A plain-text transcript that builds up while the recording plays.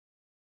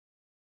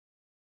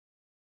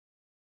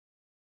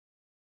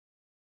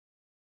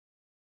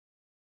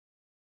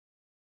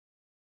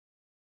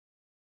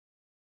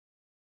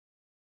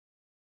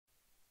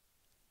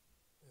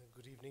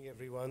Good evening,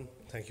 everyone.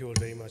 Thank you all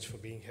very much for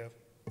being here.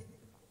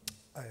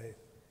 I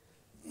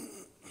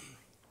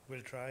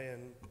will try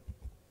and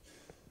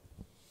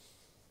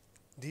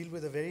deal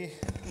with a very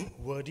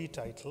wordy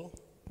title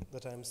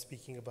that I'm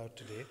speaking about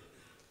today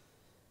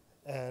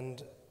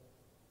and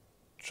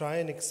try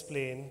and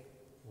explain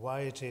why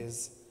it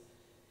is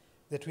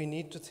that we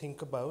need to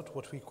think about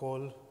what we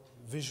call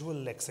visual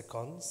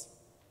lexicons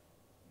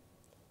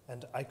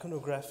and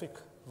iconographic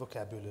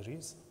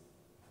vocabularies,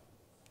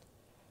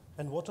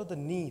 and what are the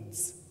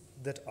needs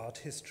that art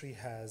history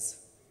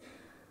has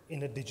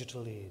in a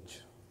digital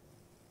age.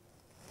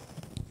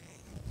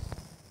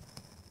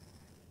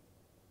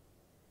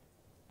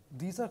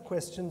 These are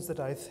questions that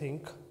I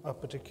think are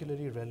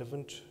particularly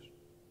relevant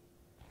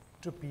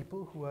to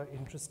people who are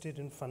interested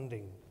in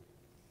funding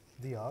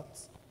the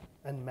arts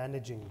and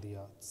managing the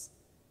arts,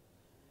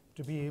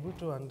 to be able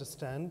to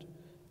understand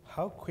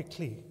how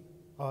quickly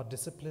our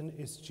discipline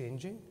is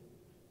changing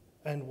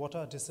and what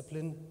our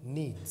discipline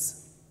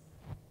needs.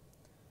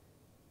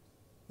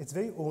 It's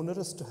very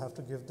onerous to have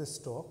to give this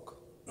talk.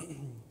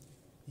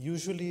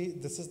 Usually,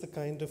 this is the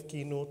kind of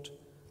keynote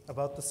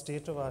about the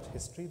state of art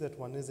history that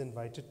one is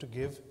invited to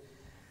give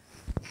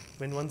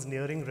when one's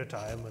nearing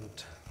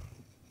retirement.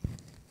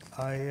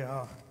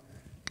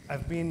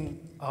 I've been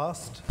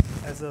asked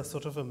as a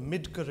sort of a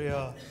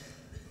mid-career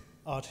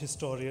art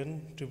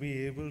historian to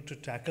be able to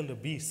tackle a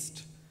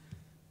beast,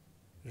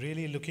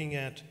 really looking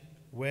at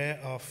where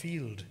our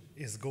field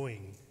is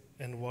going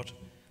and what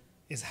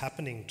is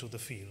happening to the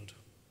field.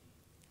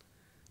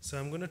 So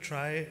I'm going to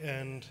try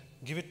and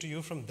give it to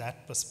you from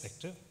that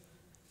perspective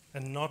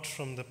and not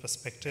from the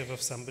perspective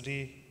of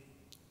somebody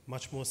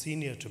much more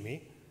senior to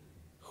me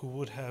who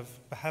would have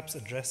perhaps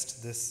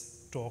addressed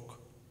this talk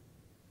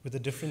with a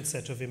different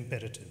set of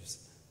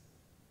imperatives.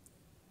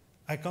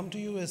 I come to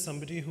you as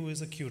somebody who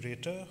is a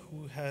curator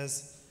who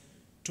has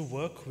to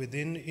work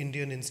within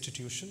Indian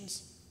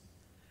institutions,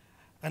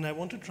 and I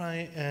want to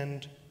try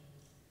and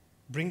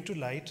bring to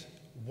light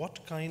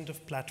what kind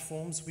of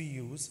platforms we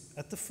use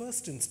at the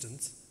first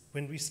instance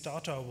when we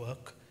start our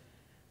work.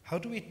 How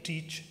do we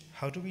teach?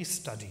 How do we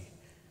study?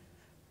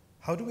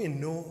 How do we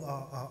know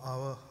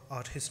our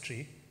art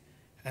history?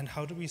 And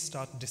how do we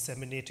start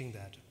disseminating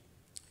that?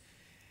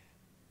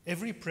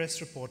 Every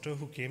press reporter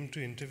who came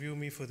to interview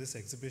me for this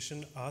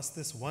exhibition asked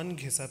this one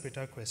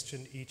ghisa-pita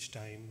question each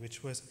time,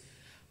 which was,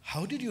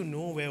 how did you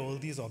know where all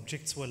these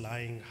objects were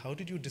lying? How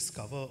did you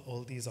discover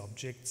all these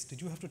objects?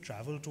 Did you have to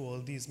travel to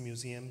all these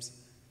museums?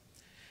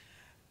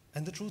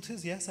 And the truth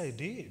is, yes, I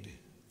did.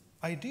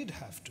 I did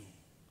have to.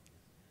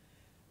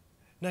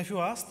 Now, if you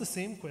ask the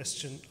same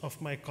question of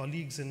my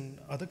colleagues in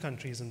other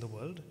countries in the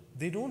world,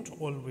 they don't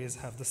always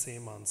have the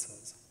same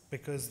answers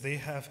because they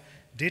have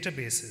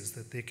databases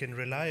that they can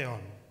rely on,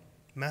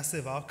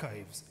 massive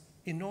archives,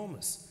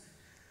 enormous.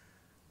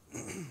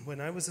 When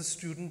I was a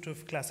student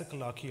of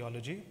classical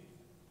archaeology,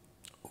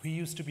 we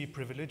used to be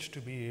privileged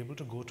to be able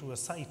to go to a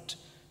site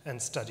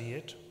and study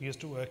it. We used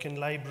to work in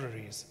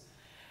libraries.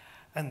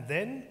 And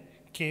then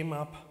came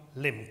up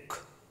LIMC,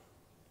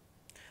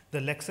 the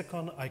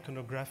Lexicon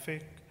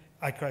Iconographicum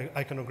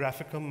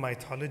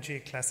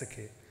Mythologiae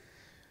Classicae,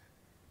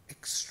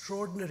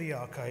 extraordinary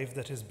archive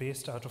that is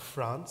based out of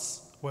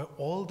France, where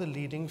all the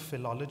leading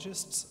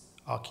philologists,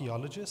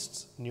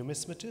 archaeologists,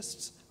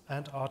 numismatists,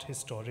 and art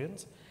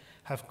historians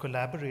have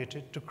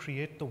collaborated to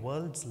create the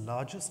world's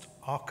largest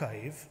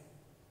archive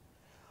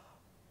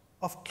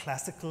of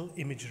classical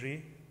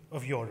imagery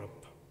of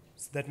Europe.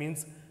 So that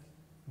means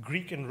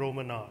Greek and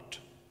Roman art.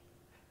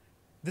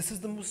 This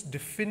is the most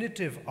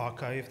definitive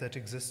archive that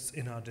exists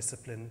in our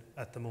discipline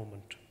at the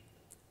moment.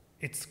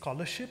 Its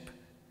scholarship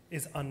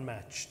is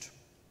unmatched.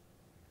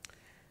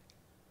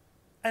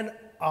 An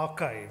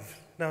archive.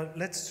 Now,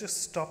 let's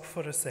just stop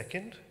for a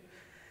second.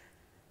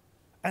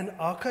 An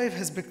archive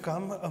has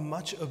become a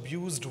much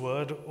abused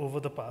word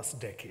over the past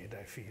decade,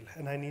 I feel,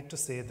 and I need to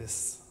say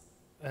this,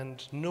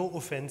 and no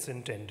offense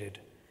intended.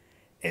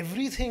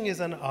 Everything is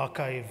an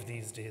archive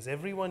these days.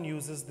 Everyone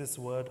uses this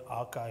word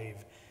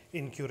archive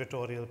in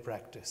curatorial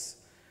practice.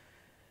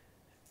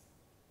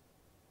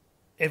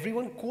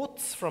 Everyone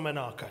quotes from an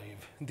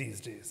archive these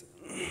days.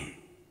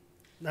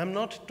 I'm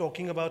not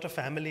talking about a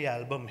family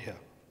album here.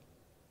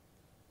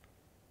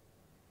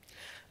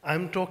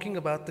 I'm talking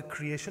about the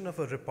creation of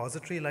a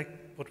repository like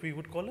what we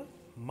would call a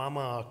mama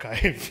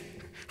archive,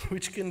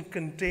 which can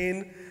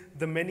contain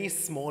the many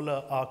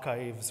smaller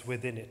archives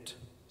within it.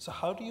 So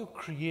how do you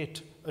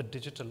create a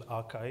digital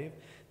archive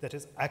that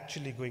is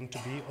actually going to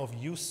be of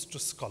use to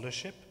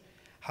scholarship?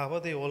 How are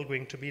they all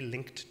going to be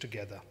linked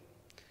together?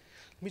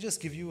 Let me just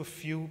give you a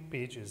few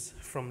pages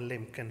from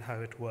LIMC and how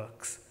it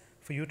works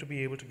for you to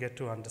be able to get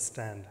to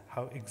understand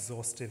how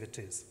exhaustive it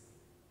is.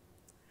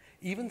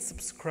 Even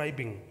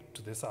subscribing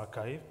to this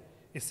archive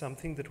is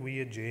something that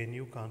we at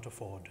JNU can't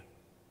afford.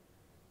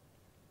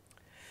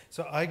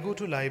 So I go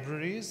to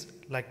libraries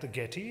like the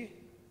Getty,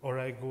 or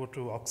I go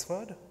to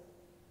Oxford,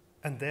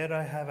 and there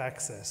I have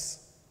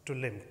access to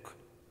LIMC.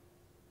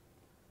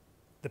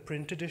 the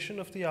print edition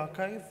of the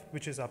archive,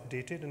 which is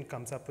updated and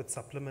comes up with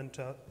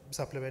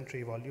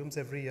supplementary volumes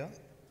every year,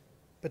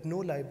 but no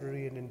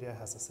library in India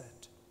has a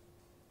set.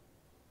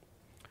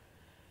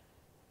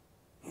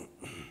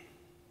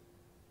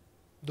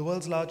 The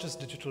world's largest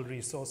digital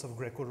resource of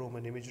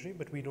Greco-Roman imagery,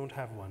 but we don't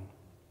have one.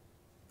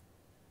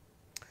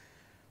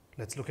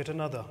 Let's look at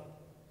another,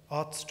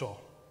 art store.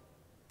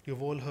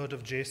 You've all heard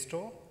of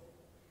JSTOR.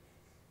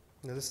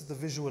 Now this is the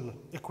visual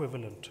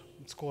equivalent.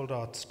 It's called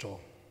art store.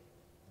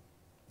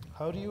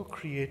 How do you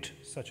create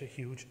such a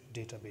huge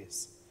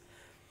database?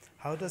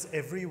 How does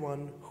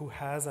everyone who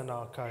has an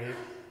archive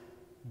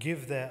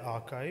give their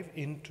archive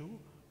into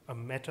a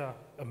mega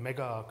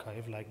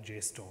archive like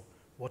JSTOR?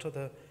 What are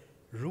the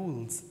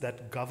rules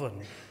that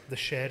govern the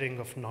sharing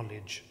of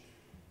knowledge?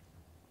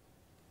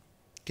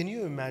 Can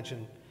you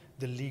imagine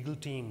the legal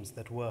teams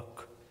that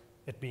work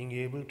at being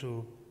able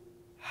to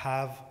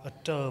have a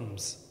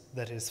terms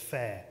that is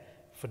fair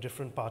for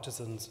different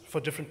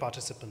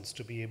participants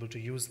to be able to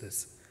use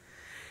this?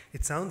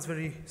 It sounds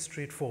very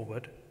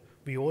straightforward.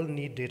 We all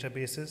need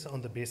databases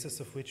on the basis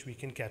of which we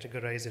can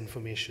categorize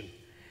information.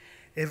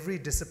 Every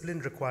discipline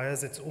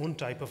requires its own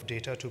type of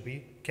data to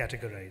be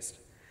categorized.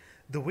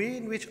 The way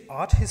in which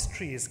art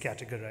history is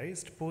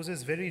categorized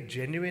poses very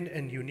genuine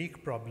and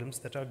unique problems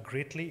that are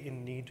greatly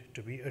in need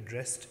to be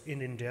addressed in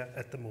India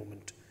at the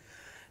moment.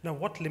 Now,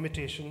 what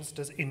limitations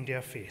does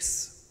India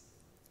face?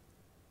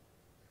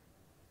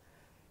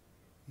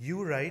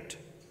 You write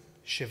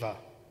Shiva.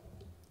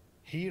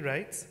 He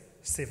writes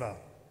Siva.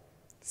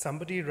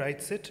 Somebody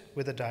writes it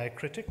with a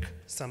diacritic,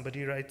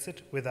 somebody writes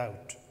it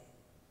without.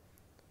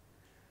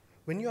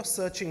 When you're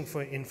searching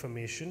for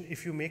information,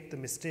 if you make the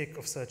mistake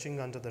of searching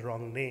under the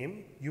wrong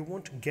name, you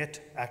won't get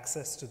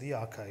access to the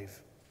archive.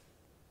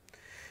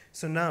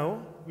 So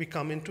now we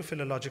come into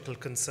philological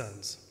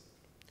concerns.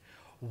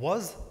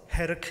 Was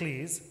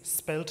Heracles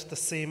spelt the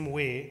same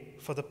way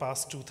for the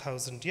past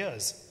 2,000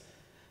 years?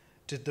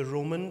 Did the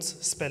Romans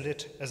spell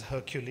it as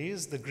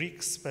Hercules? The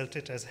Greeks spelt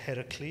it as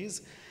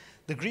Heracles.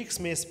 The Greeks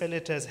may spell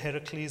it as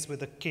Heracles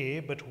with a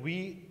K, but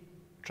we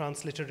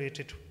transliterate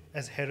it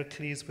as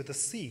Heracles with a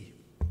C.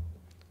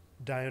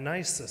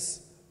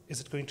 Dionysus,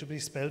 is it going to be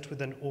spelled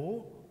with an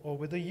O or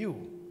with a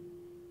U?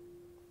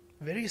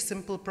 Very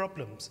simple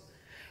problems.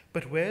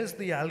 But where's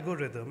the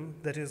algorithm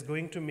that is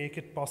going to make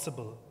it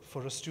possible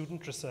for a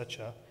student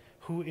researcher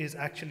who is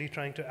actually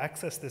trying to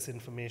access this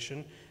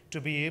information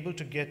to be able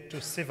to get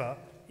to Siva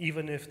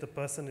even if the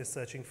person is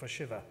searching for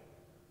Shiva?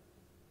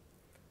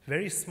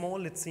 Very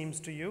small, it seems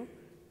to you,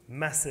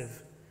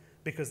 massive,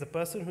 because the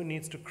person who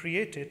needs to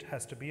create it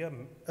has to be a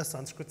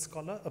Sanskrit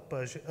scholar,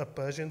 a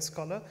Persian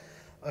scholar,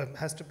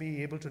 has to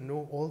be able to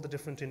know all the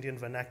different Indian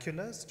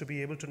vernaculars, to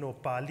be able to know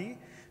Pali,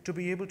 to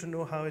be able to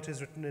know how it is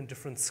written in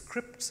different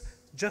scripts,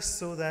 just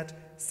so that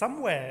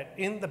somewhere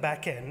in the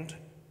back end,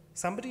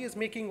 somebody is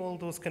making all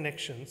those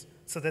connections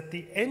so that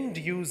the end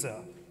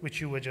user,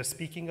 which you were just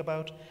speaking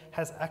about,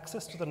 has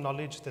access to the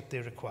knowledge that they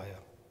require.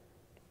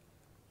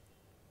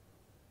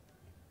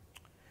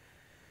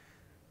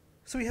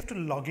 So we have to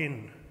log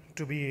in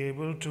to be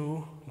able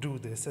to do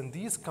this, and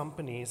these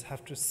companies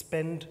have to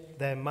spend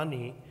their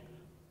money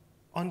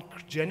on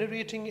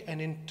generating an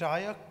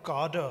entire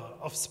cadre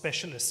of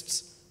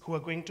specialists who are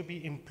going to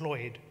be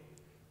employed.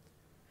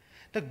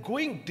 Now,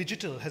 going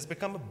digital has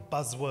become a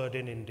buzzword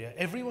in India.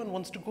 Everyone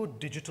wants to go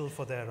digital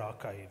for their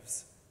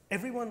archives.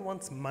 Everyone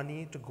wants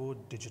money to go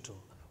digital.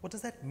 What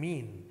does that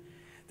mean?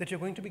 That you're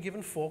going to be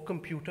given 4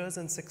 computers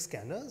and 6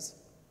 scanners?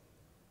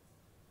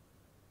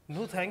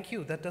 No, thank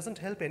you. That doesn't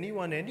help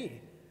anyone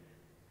any.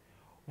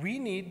 We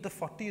need the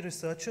 40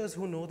 researchers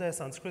who know their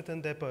Sanskrit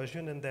and their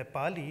Persian and their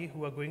Pali,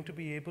 who are going to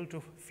be able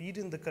to feed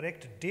in the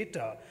correct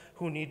data,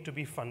 who need to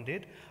be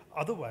funded.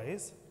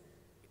 Otherwise,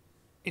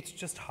 it's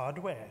just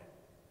hardware.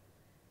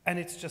 And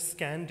it's just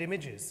scanned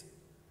images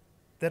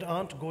that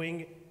aren't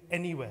going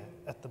anywhere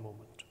at the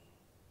moment.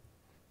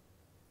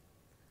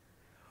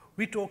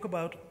 We talk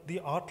about the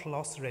art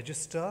loss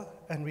register,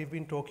 and we've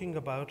been talking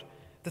about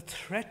the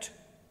threat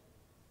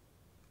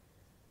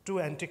to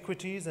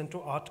antiquities and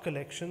to art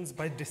collections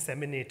by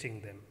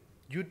disseminating them.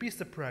 You'd be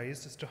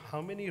surprised as to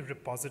how many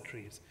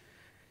repositories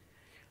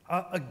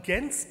are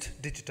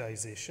against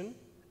digitization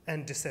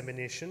and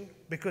dissemination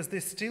because they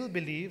still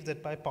believe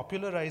that by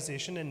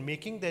popularization and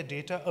making their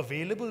data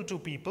available to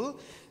people,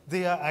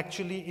 they are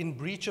actually in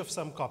breach of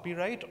some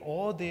copyright,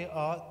 or they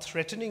are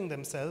threatening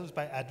themselves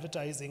by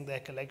advertising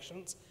their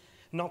collections,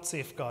 not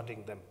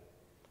safeguarding them.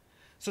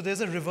 So there's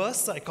a reverse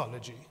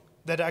psychology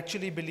that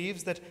actually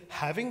believes that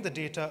having the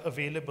data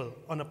available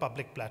on a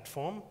public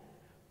platform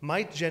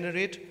might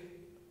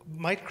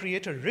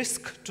create a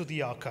risk to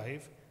the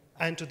archive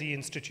and to the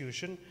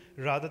institution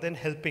rather than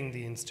helping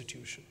the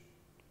institution.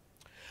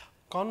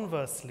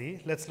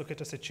 Conversely, let's look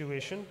at a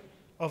situation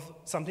of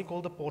something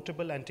called the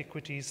Portable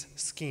Antiquities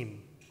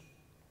Scheme.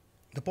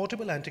 The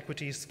Portable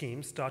Antiquities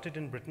Scheme started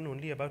in Britain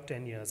only about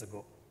 10 years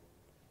ago.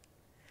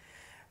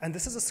 And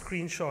this is a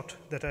screenshot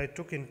that I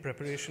took in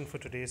preparation for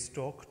today's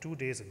talk 2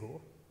 days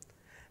ago.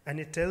 And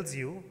it tells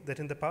you that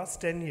in the past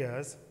 10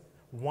 years,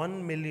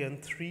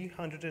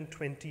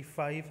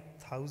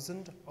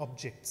 1,325,000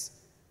 objects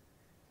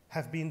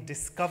have been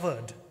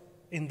discovered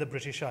in the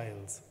British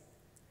Isles.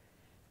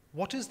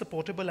 What is the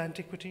Portable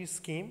Antiquities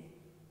Scheme?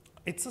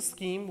 It's a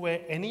scheme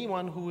where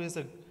anyone who is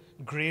a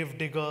grave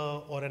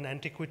digger or an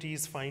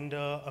antiquities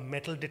finder, a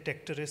metal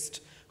detectorist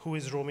who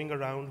is roaming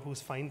around,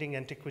 who's finding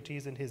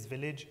antiquities in his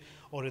village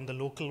or in the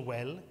local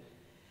well,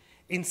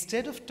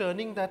 instead of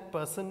turning that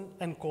person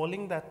and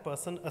calling that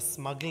person a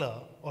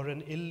smuggler or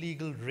an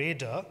illegal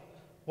raider,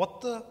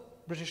 what the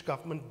British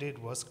government did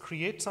was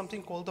create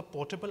something called the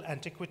Portable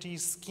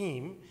Antiquities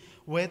Scheme,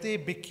 where they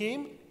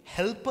became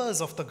helpers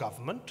of the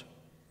government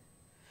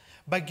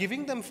by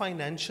giving them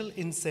financial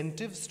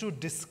incentives to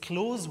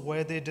disclose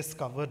where they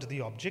discovered the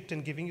object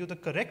and giving you the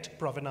correct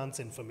provenance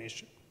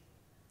information.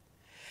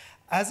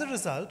 As a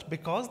result,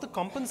 because the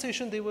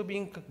compensation they were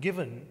being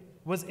given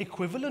was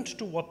equivalent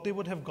to what they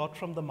would have got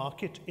from the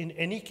market in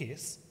any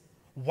case,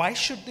 why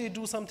should they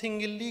do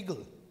something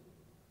illegal?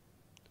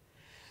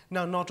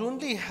 Now, not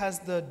only has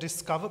the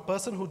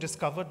person who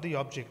discovered the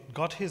object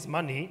got his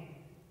money,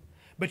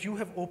 but you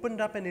have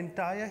opened up an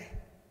entire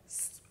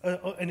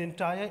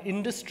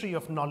industry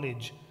of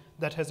knowledge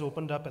that has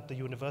opened up at the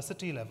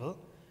university level,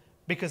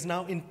 because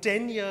now in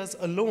 10 years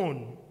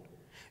alone,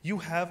 you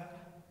have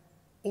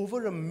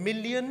over 1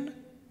 million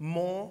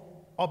more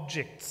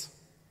objects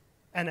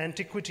and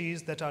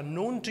antiquities that are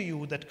known to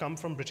you that come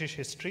from British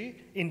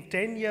history in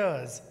 10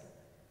 years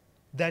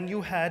than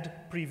you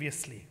had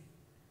previously.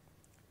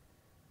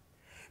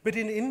 But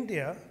in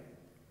India,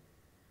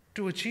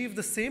 to achieve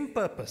the same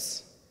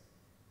purpose,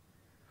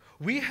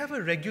 we have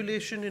a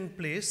regulation in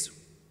place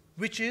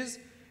which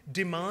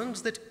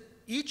demands that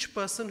each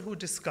person who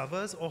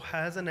discovers or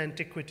has an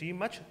antiquity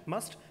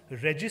must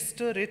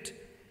register it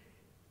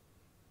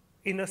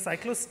in a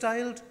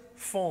cyclostyled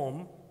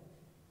form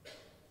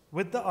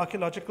with the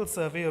Archaeological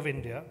Survey of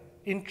India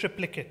in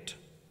triplicate.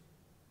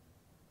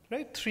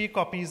 Right? 3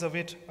 copies of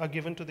it are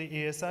given to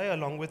the ASI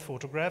along with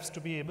photographs to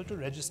be able to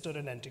register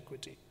an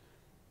antiquity.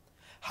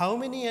 How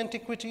many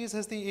antiquities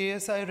has the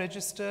ASI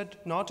registered?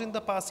 Not in the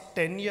past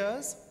 10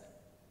 years,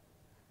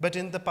 but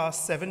in the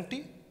past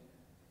 70,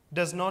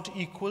 does not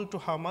equal to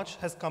how much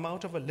has come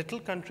out of a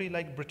little country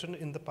like Britain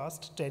in the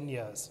past 10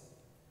 years.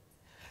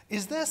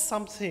 Is there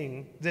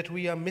something that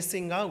we are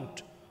missing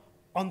out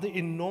on the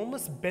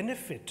enormous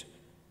benefit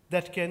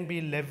that can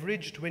be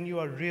leveraged when you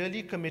are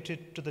really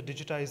committed to the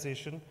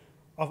digitization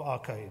of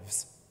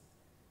archives?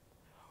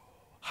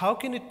 How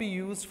can it be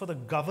used for the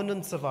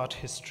governance of art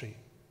history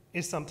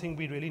is something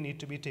we really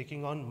need to be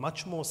taking on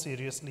much more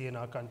seriously in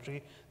our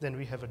country than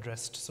we have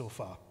addressed so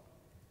far.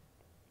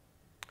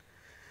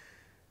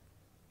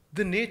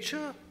 The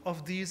nature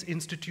of these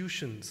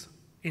institutions'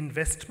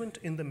 investment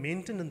in the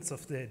maintenance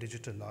of their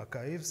digital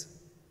archives,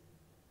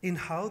 in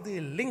how they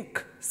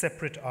link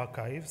separate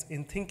archives,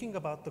 in thinking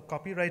about the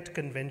copyright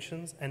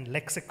conventions and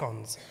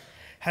lexicons,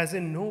 has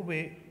in no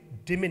way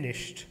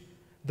diminished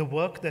the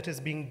work that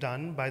is being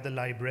done by the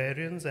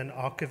librarians and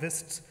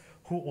archivists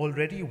who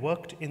already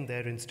worked in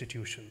their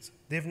institutions.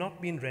 They've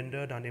not been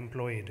rendered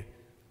unemployed.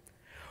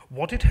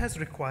 What it has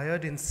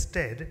required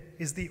instead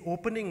is the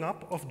opening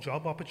up of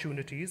job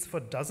opportunities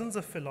for dozens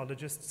of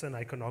philologists and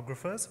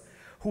iconographers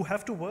who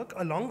have to work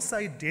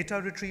alongside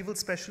data retrieval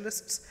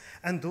specialists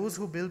and those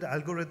who build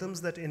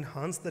algorithms that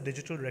enhance the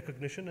digital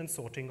recognition and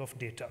sorting of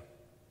data.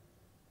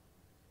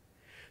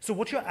 So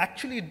what you're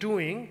actually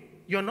doing,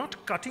 you're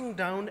not cutting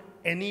down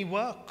any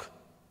work.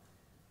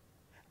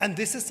 And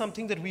this is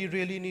something that we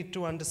really need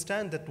to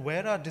understand, that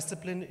where our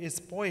discipline is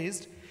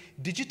poised,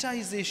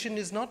 digitization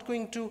is not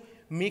going to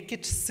make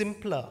it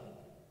simpler.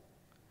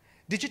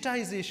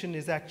 Digitization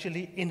is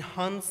actually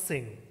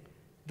enhancing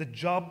the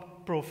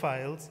job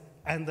profiles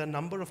and the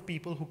number of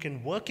people who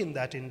can work in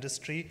that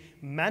industry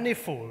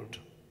manifold.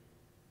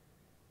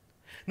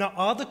 Now,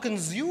 are the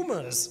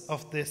consumers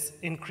of this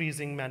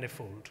increasing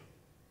manifold?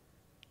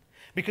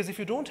 Because if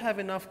you don't have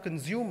enough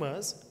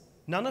consumers,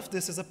 none of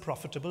this is a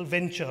profitable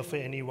venture for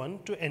anyone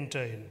to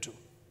enter into.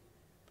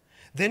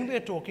 Then we're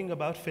talking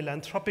about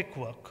philanthropic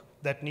work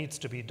that needs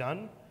to be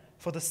done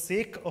for the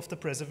sake of the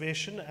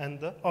preservation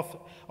and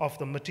of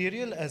the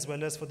material as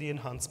well as for the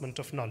enhancement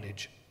of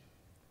knowledge.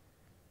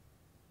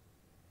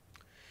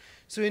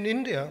 So in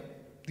India,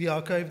 the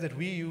archive that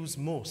we use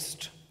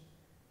most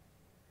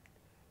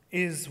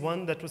is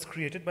one that was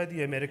created by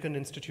the American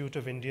Institute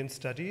of Indian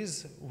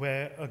Studies,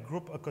 where a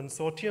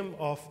consortium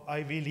of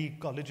Ivy League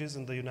colleges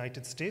in the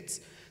United States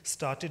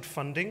started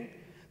funding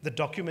the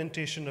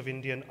documentation of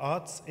Indian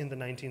arts in the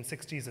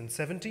 1960s and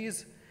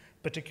 70s,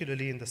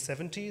 particularly in the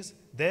 70s.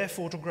 Their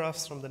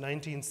photographs from the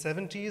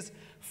 1970s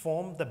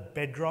form the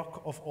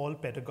bedrock of all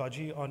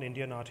pedagogy on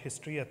Indian art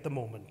history at the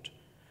moment.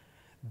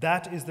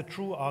 That is the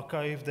true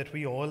archive that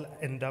we all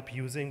end up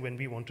using when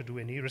we want to do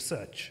any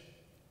research.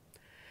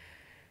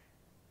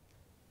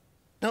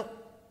 Now,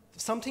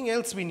 something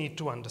else we need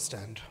to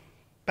understand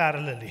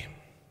parallelly.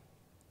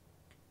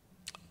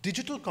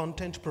 Digital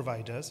content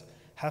providers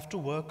have to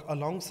work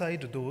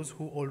alongside those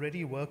who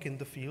already work in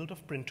the field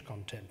of print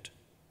content.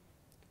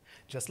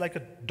 just like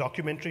a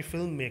documentary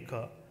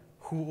filmmaker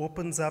who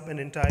opens up an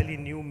entirely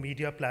new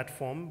media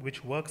platform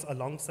which works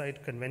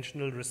alongside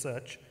conventional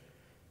research,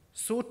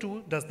 so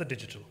too does the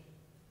digital.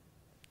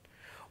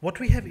 What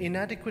we have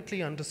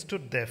inadequately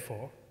understood,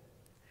 therefore,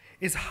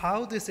 is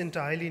how this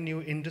entirely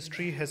new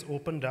industry has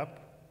opened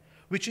up,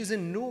 which is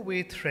in no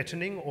way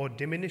threatening or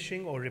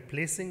diminishing or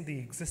replacing the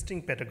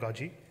existing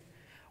pedagogy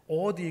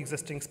or the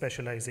existing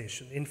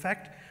specialization. In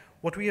fact,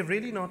 what we have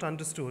really not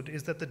understood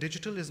is that the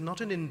digital is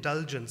not an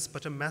indulgence,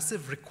 but a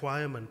massive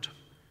requirement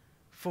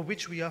for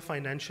which we are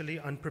financially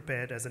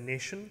unprepared as a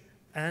nation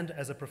and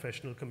as a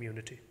professional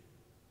community.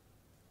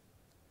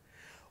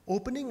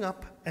 Opening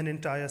up an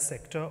entire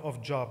sector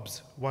of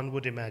jobs, one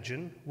would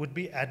imagine, would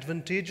be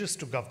advantageous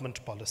to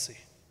government policy.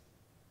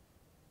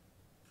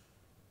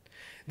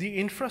 The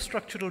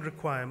infrastructural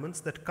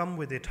requirements that come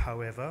with it,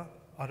 however,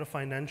 are a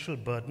financial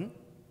burden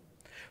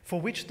for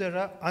which there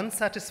are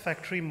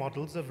unsatisfactory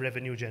models of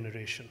revenue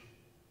generation.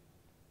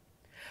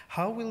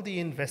 How will the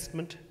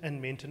investment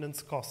and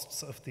maintenance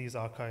costs of these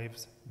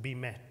archives be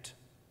met?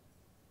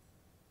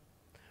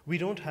 We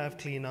don't have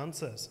clean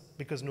answers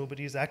because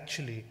nobody's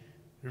actually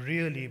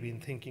really been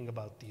thinking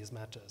about these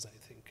matters, I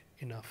think,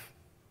 enough.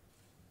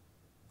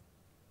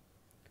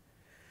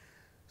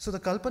 So the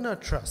Kalapana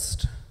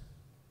Trust,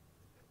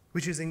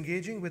 which is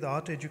engaging with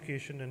art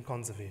education and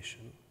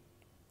conservation,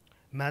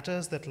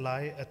 matters that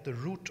lie at the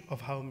root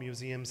of how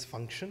museums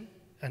function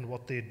and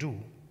what they do.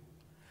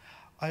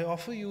 I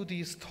offer you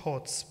these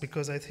thoughts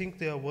because I think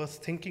they are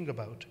worth thinking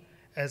about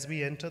as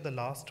we enter the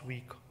last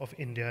week of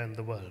India and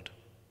the world.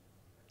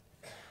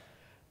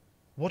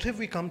 What have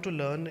we come to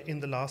learn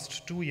in the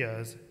last 2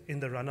 years in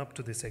the run-up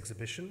to this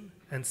exhibition,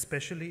 and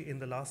especially in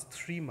the last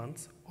 3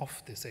 months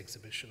of this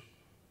exhibition?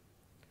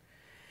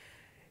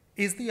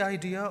 Is the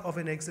idea of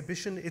an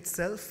exhibition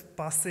itself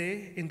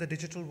passé in the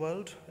digital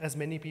world, as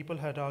many people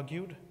had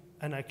argued?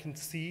 And I can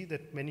see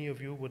that many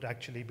of you would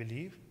actually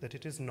believe that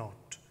it is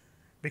not,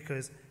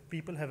 because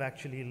people have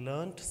actually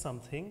learned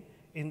something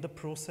in the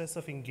process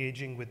of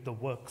engaging with the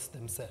works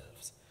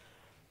themselves.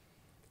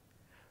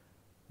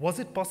 Was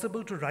it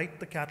possible to write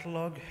the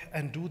catalog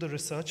and do the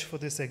research for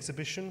this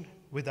exhibition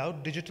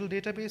without digital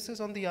databases,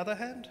 on the other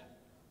hand?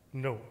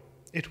 No,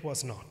 it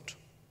was not.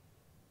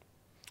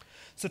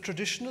 So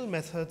traditional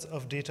methods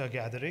of data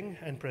gathering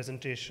and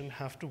presentation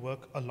have to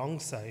work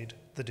alongside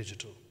the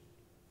digital.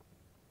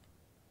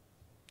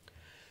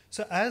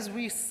 So as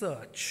we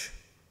search,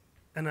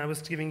 and I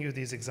was giving you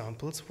these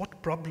examples,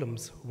 what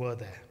problems were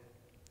there?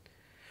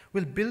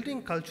 Well,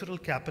 building cultural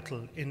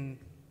capital in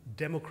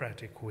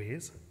democratic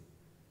ways,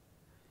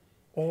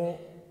 or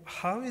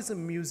how is a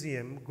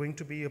museum going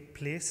to be a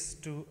place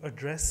to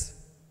address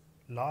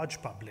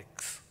large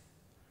publics?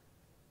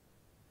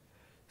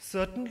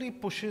 Certainly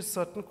pushes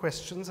certain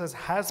questions, as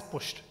has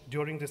pushed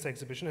during this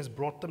exhibition, has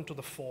brought them to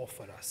the fore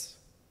for us.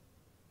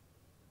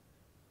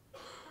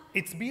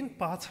 It's been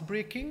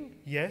path-breaking,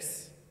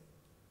 yes,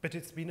 but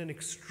it's been an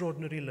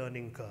extraordinary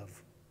learning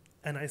curve,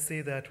 and I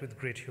say that with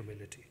great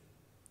humility.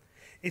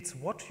 It's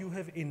what you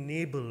have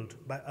enabled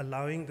by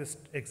allowing this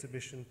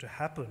exhibition to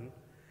happen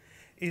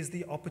is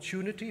the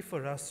opportunity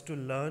for us to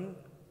learn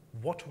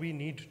what we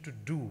need to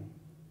do.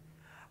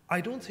 I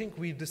don't think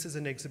this is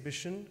an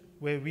exhibition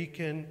where we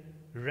can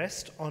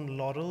rest on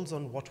laurels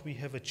on what we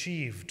have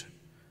achieved.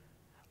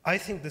 I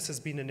think this has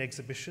been an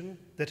exhibition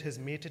that has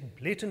made it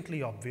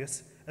blatantly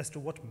obvious as to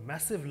what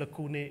massive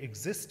lacunae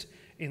exist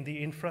in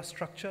the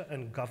infrastructure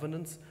and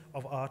governance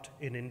of art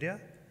in India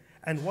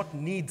and what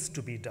needs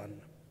to be done.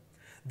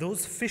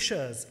 Those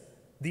fissures,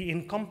 the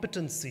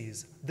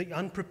incompetencies, the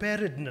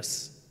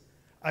unpreparedness,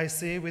 I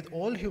say with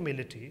all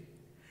humility,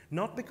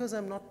 not because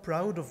I'm not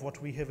proud of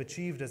what we have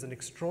achieved as an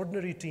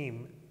extraordinary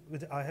team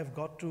I have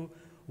got to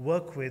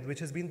work with, which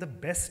has been the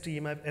best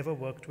team I've ever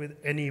worked with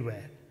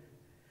anywhere.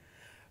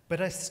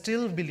 But I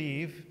still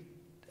believe,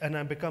 and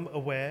I've become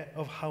aware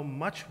of how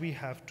much we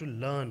have to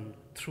learn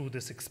through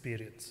this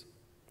experience.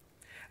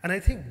 And I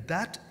think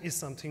that is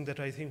something that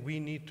I think we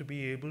need to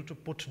be able to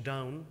put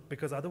down,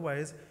 because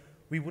otherwise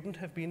we wouldn't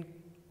have been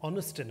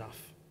honest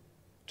enough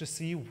to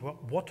see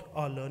what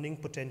our learning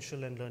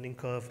potential and learning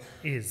curve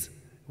is,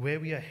 where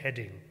we are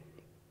heading.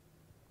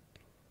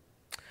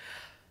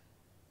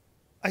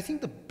 I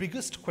think the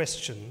biggest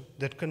question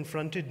that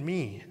confronted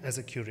me as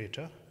a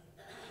curator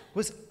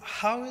was,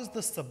 how is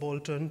the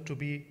subaltern to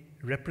be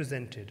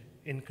represented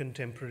in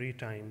contemporary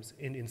times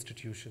in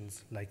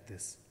institutions like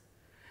this?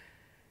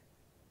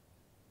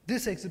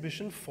 This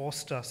exhibition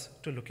forced us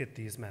to look at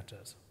these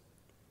matters.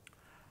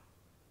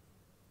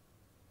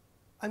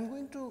 I'm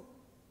going to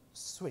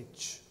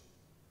switch,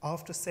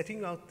 after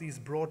setting out these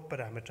broad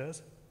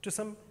parameters, to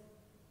some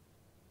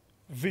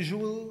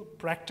visual,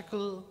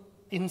 practical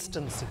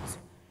instances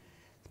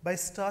by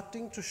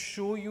starting to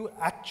show you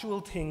actual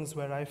things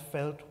where I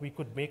felt we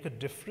could make a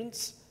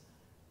difference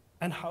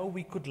and how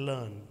we could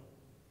learn.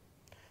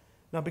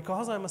 Now,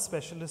 because I'm a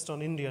specialist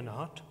on Indian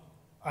art,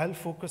 I'll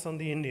focus on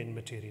the Indian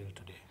material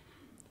today.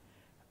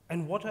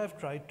 And what I've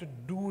tried to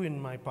do in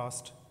my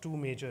past 2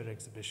 major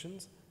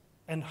exhibitions,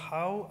 and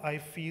how I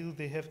feel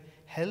they have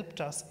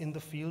helped us in the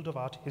field of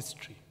art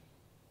history.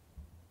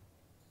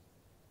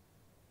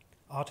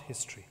 Art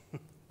history.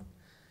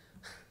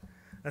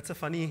 That's a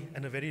funny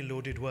and a very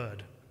loaded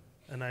word,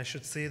 and I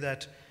should say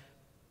that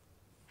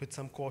with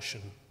some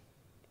caution.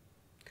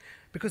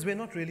 Because we're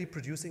not really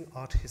producing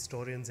art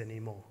historians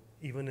anymore,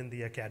 even in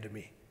the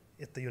academy,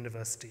 at the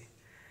university.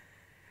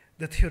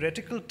 The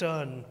theoretical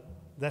turn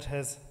that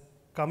has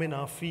come in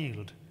our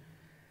field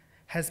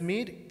has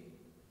made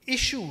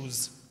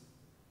issues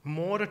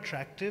more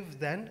attractive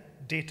than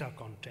data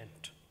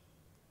content.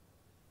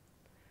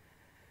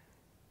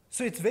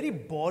 So it's very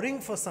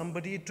boring for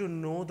somebody to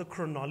know the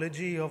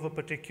chronology of a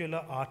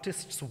particular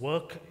artist's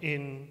work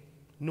in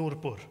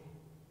Nurpur.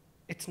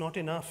 It's not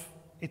enough.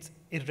 It's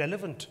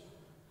irrelevant.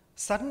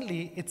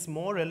 Suddenly, it's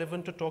more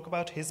relevant to talk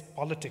about his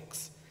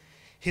politics,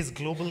 his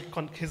global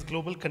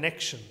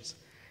connections,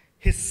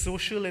 his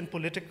social and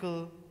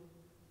political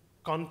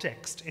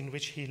context in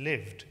which he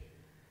lived.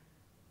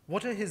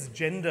 What are his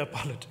gender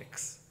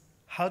politics?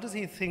 How does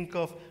he think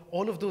of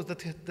all of those?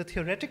 The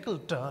theoretical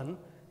turn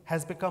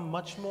has become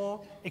much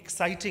more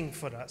exciting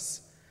for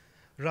us,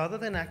 rather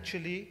than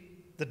actually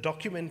the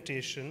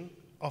documentation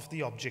of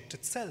the object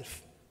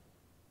itself.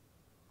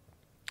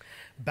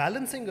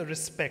 Balancing a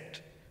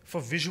respect for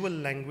visual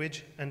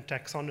language and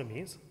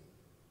taxonomies,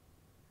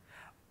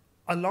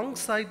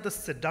 alongside the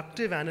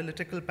seductive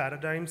analytical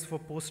paradigms for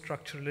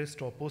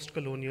post-structuralist or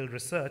post-colonial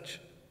research,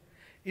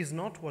 is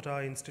not what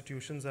our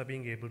institutions are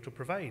being able to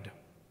provide.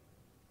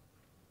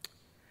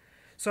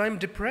 So I'm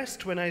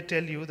depressed when I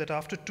tell you that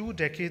after 2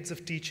 decades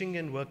of teaching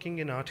and working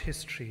in art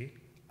history,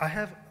 I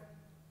have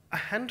a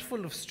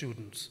handful of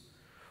students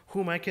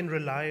whom I can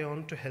rely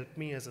on to help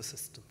me as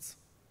assistants.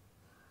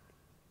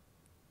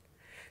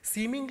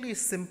 Seemingly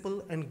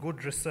simple and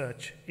good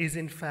research is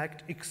in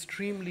fact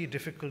extremely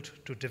difficult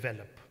to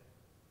develop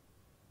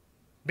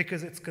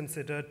because it's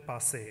considered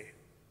passé.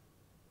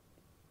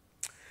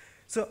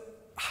 So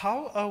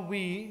how are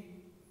we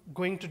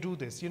going to do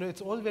this? You know,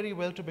 it's all very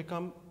well to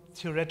become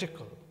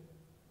theoretical,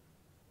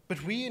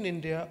 but we in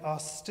India are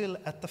still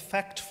at the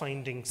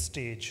fact-finding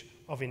stage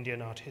of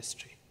Indian art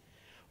history.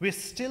 We're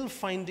still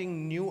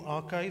finding new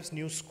archives,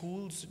 new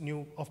schools,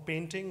 of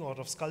painting or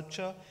of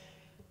sculpture.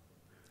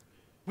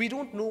 We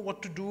don't know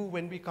what to do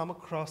when we come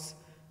across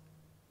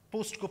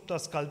post-Gupta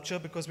sculpture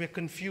because we're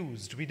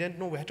confused. We don't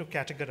know where to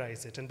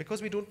categorize it. And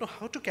because we don't know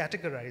how to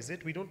categorize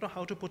it, we don't know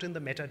how to put in the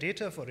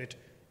metadata for it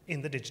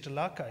in the digital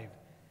archive.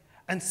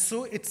 And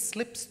so it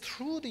slips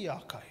through the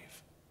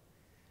archive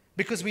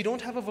because we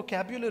don't have a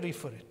vocabulary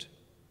for it.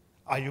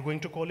 Are you going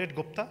to call it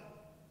Gupta?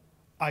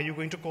 Are you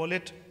going to call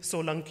it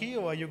Solanki,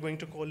 or are you going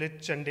to call it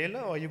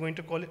Chandela, or are you going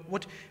to call it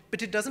what?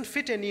 But it doesn't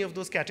fit any of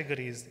those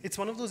categories. It's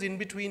one of those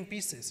in-between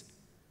pieces.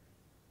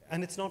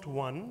 And it's not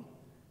one,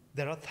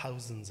 there are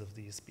thousands of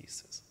these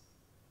pieces.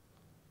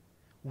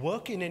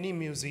 Work in any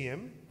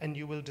museum and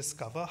you will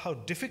discover how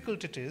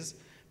difficult it is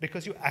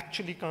because you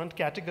actually can't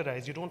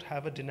categorize. You don't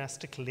have a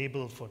dynastic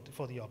label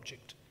for the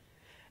object.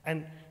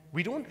 And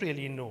we don't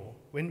really know.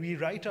 When we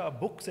write our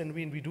books and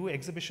when we do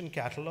exhibition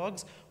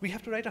catalogs, we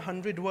have to write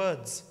 100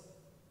 words.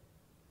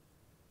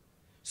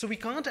 So we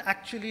can't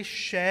actually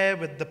share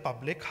with the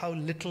public how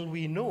little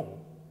we know.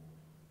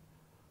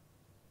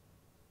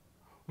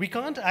 We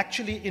can't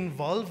actually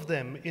involve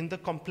them in the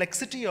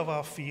complexity of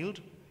our field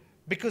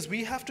because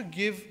we have to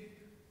give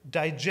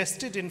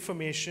digested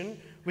information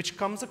which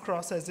comes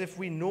across as if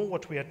we know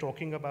what we are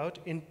talking about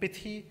in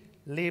pithy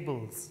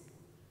labels.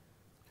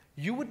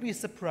 You would be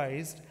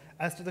surprised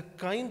as to the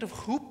kind of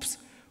hoops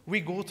we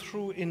go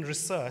through in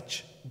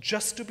research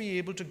just to be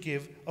able to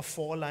give a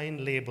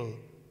 4-line label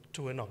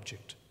to an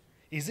object.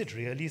 Is it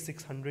really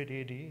 600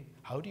 AD?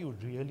 How do you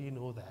really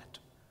know that?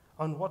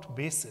 On what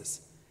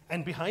basis?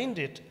 And behind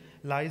it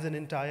lies an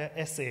entire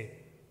essay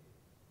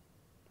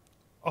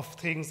of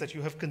things that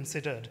you have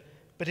considered,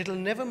 but it'll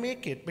never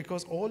make it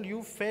because all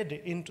you fed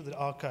into the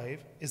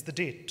archive is the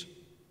date.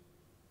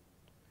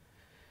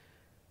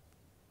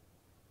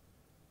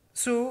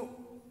 So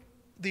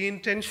the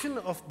intention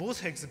of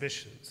both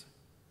exhibitions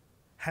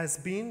has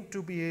been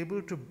to be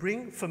able to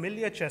bring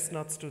familiar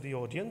chestnuts to the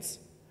audience,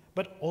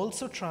 but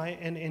also try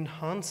and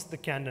enhance the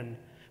canon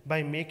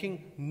by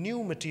making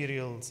new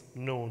materials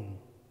known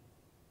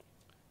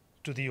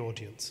to the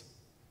audience.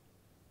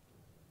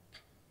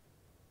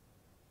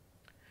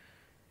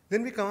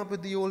 Then we come up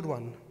with the old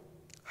one.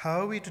 How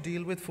are we to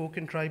deal with folk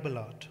and tribal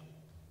art?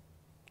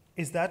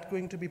 Is that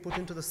going to be put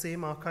into the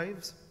same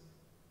archives?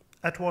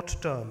 At what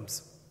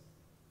terms?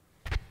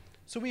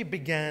 So we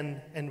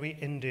began and we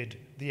ended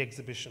the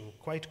exhibition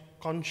quite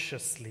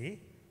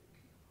consciously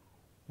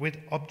with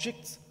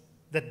objects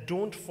that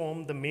don't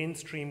form the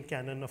mainstream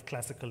canon of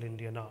classical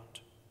Indian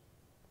art.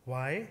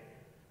 Why?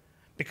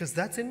 Because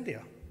that's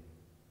India.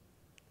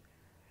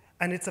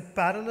 And it's a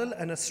parallel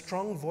and a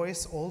strong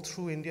voice all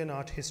through Indian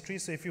art history.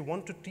 So if you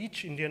want to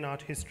teach Indian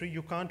art history,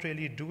 you can't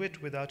really do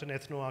it without an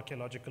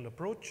ethno-archaeological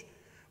approach,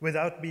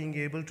 without being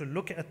able to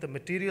look at the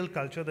material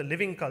culture, the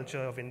living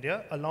culture of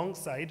India,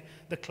 alongside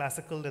the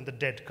classical and the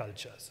dead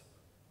cultures.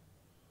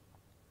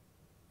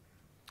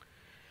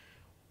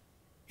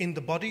 In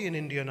the body in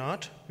Indian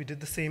art, we did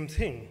the same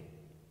thing.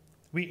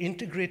 We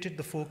integrated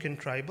the folk and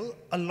tribal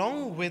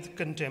along with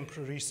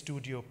contemporary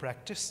studio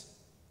practice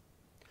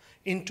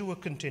into a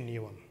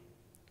continuum.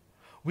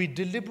 We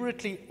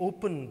deliberately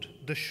opened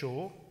the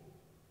show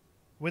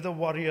with a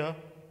warrior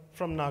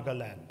from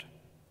Nagaland.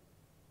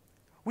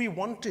 We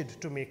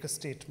wanted to make a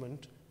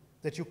statement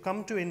that you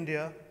come to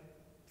India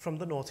from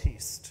the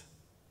Northeast.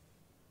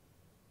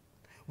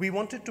 We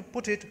wanted to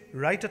put it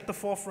right at the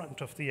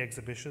forefront of the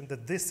exhibition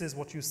that this is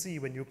what you see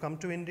when you come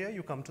to India,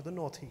 you come to the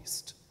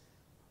Northeast.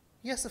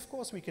 Yes, of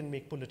course, we can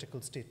make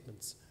political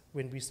statements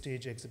when we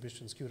stage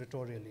exhibitions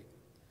curatorially.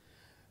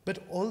 But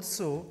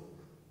also,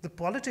 the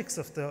politics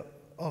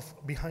of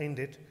behind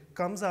it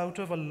comes out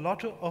of a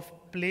lot of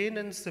plain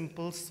and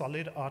simple,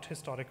 solid art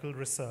historical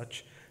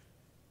research,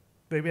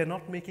 where we are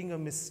not making a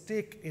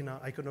mistake in our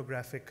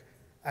iconographic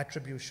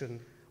attribution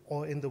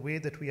or in the way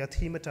that we are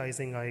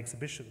thematizing our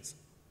exhibitions.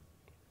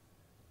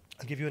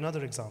 I'll give you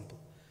another example.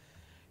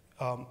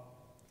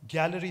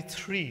 Gallery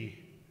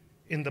 3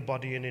 in the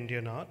body in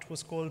Indian art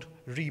was called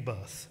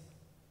Rebirth.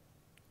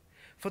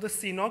 For the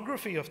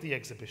scenography of the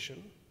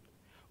exhibition,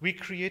 we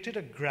created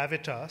a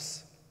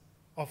gravitas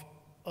of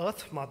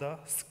Earth Mother,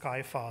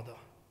 Sky Father.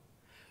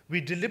 We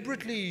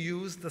deliberately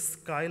used the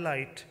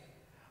skylight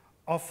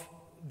of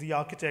the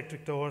architect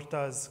Victor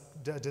Horta's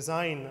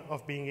design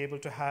of being able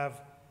to have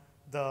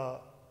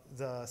the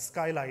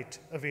skylight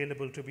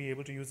available to be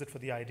able to use it for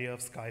the idea of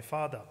Sky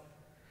Father.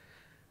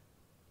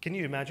 Can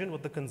you imagine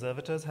what the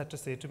conservators had to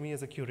say to me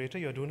as a curator?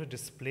 You're doing to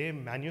display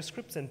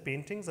manuscripts and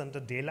paintings under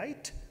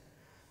daylight,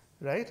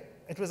 right?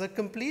 It was a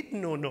complete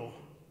no-no.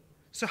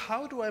 So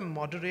how do I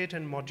moderate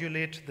and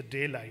modulate the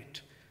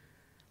daylight?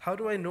 How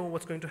do I know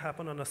what's going to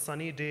happen on a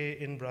sunny day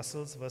in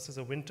Brussels versus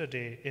a winter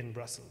day in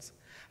Brussels?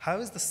 How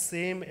is the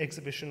same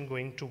exhibition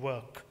going to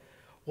work?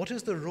 What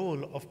is the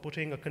role of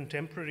putting a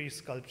contemporary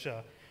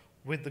sculpture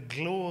with the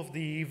glow of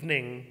the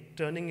evening,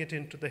 turning it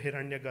into the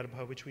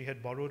Hiranyagarbha, which we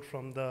had borrowed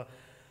from the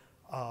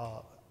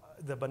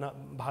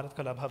Bharat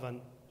Kala Bhavan,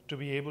 to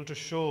be able to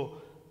show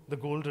the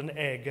golden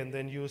egg and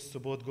then use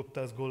Subodh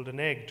Gupta's golden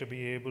egg to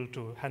be able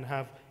to and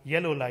have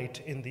yellow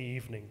light in the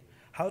evening?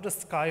 How does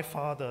Sky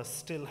Father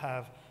still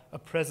have a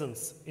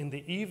presence in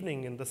the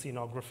evening in the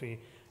scenography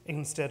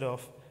instead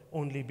of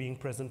only being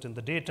present in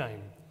the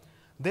daytime?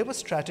 There were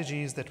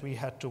strategies that we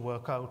had to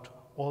work out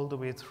all the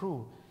way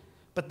through.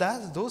 But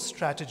those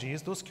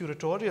strategies, those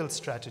curatorial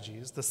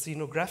strategies, the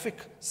scenographic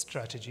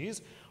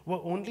strategies, were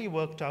only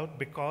worked out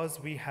because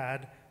we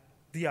had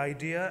the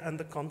idea and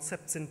the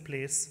concepts in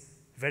place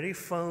very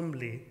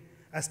firmly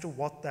as to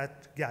what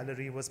that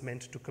gallery was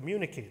meant to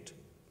communicate.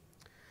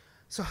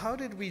 So how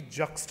did we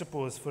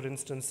juxtapose, for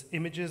instance,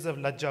 images of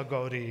Lajja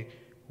Gauri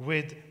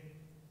with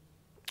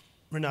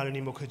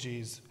Mrinalini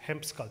Mukherjee's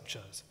hemp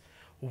sculptures?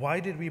 Why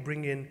did we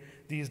bring in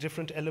these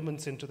different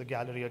elements into the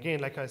gallery?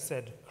 Again, like I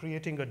said,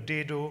 creating a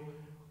dado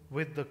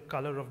with the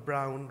color of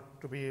brown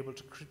to be able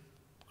to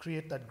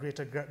create that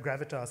greater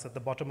gravitas at the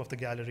bottom of the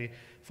gallery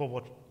for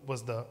what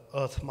was the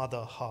Earth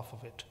Mother half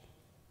of it.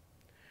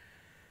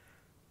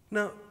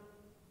 Now,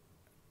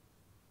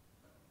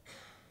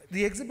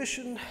 the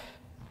exhibition,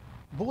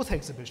 both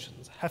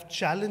exhibitions, have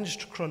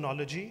challenged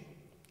chronology,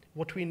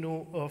 what we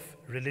know of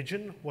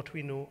religion, what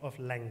we know of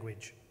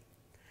language.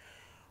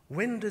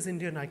 When does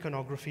Indian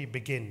iconography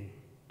begin?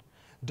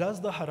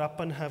 Does the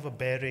Harappan have a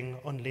bearing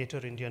on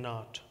later Indian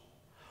art?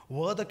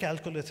 Were the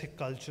Chalcolithic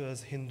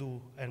cultures Hindu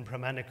and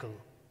Brahmanical?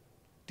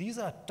 These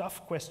are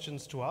tough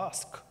questions to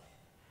ask.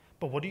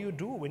 But what do you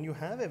do when you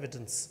have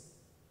evidence?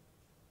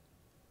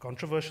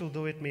 Controversial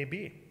though it may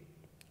be.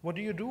 What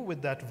do you do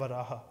with that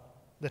Varaha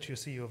that you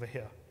see over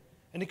here?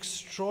 An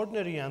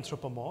extraordinary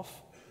anthropomorph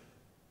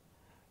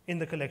in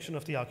the collection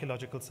of the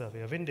Archaeological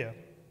Survey of India.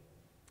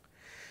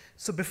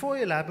 So before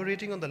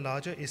elaborating on the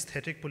larger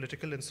aesthetic,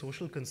 political, and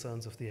social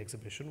concerns of the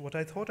exhibition, what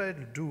I thought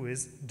I'd do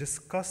is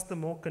discuss the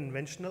more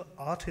conventional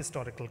art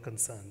historical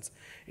concerns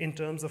in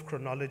terms of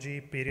chronology,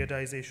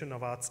 periodization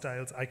of art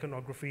styles,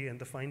 iconography, and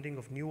the finding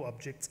of new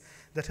objects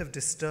that have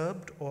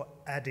disturbed or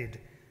added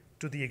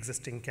to the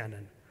existing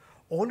canon,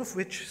 all of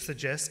which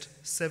suggest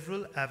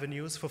several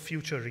avenues for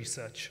future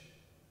research.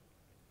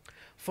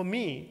 For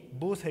me,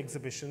 both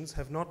exhibitions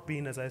have not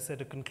been, as I said,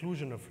 a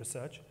conclusion of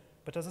research,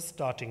 but as a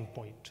starting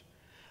point.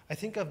 I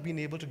think I've been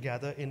able to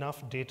gather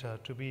enough data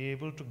to be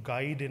able to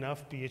guide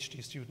enough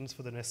PhD students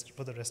for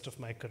the rest of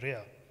my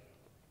career.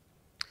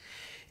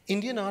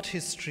 Indian art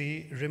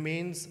history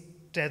remains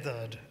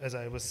tethered, as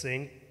I was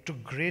saying, to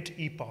great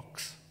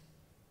epochs.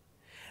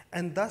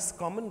 And thus,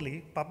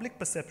 commonly, public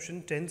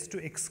perception tends to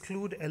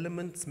exclude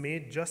elements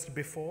made just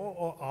before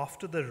or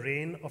after the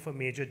reign of a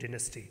major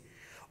dynasty,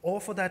 or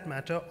for that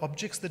matter,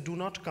 objects that do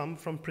not come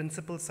from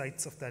principal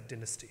sites of that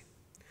dynasty.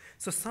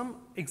 So some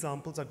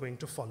examples are going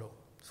to follow.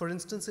 For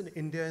instance, in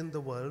India and the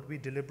world, we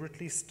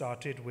deliberately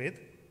started with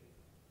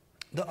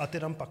the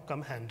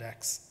Atirampakkam hand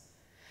axe.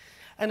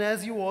 And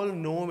as you all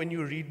know, when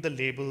you read the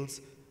labels,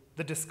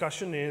 the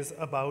discussion is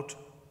about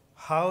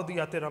how the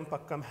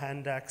Atirampakkam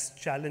hand axe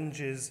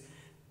challenges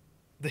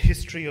the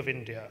history of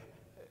India.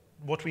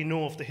 what we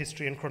know of the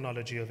history and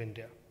chronology of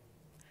India.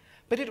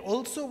 But it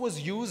also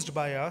was used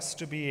by us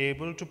to be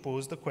able to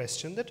pose the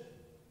question that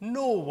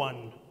no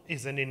one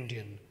is an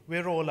Indian.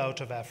 We're all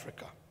out of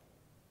Africa.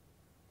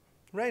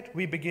 Right?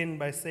 We begin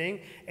by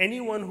saying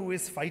anyone who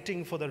is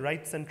fighting for the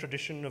rights and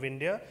tradition of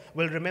India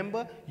will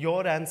remember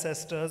your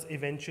ancestors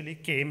eventually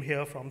came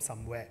here from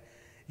somewhere.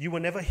 You were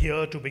never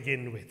here to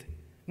begin with.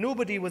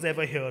 Nobody was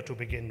ever here to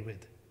begin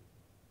with.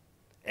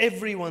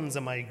 Everyone's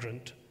a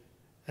migrant,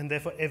 and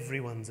therefore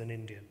everyone's an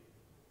Indian.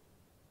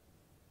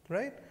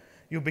 Right?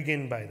 You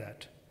begin by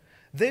that.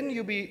 Then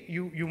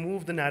you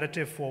move the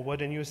narrative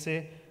forward and you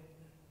say,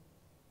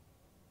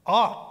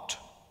 art,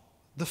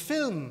 the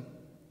film,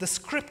 the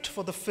script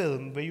for the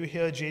film, where you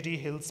hear J.D.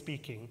 Hill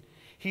speaking,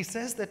 he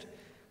says that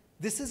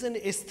this is an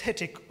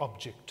aesthetic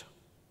object.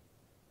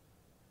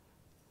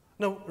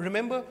 Now,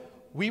 remember,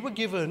 we were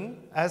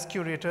given, as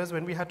curators,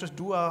 when we had to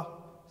do our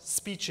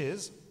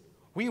speeches,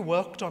 we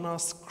worked on our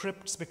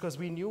scripts because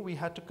we knew we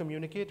had to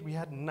communicate. We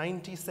had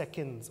 90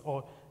 seconds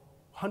or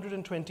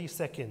 120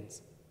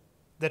 seconds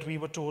that we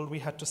were told we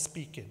had to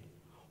speak in.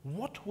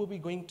 What were we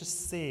going to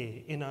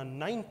say in our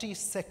 90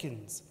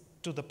 seconds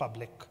to the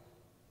public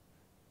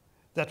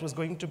that was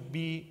going to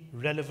be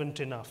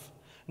relevant enough?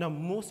 Now,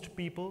 most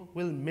people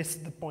will miss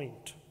the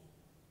point.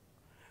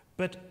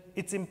 But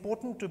it's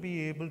important to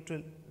be able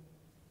to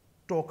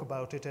talk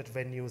about it at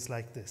venues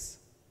like this.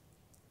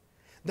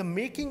 The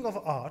making of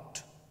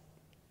art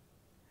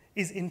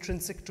is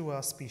intrinsic to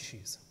our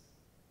species.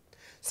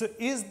 So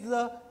is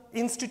the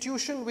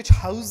institution which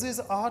houses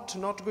art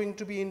not going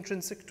to be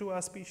intrinsic to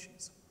our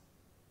species?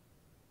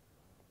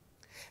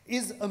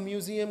 Is a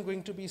museum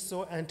going to be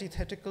so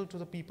antithetical to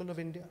the people of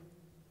India?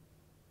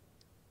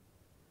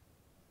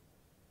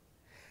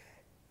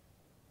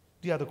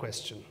 The other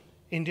question,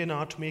 Indian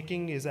art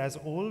making is as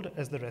old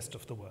as the rest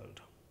of the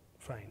world.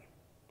 Fine.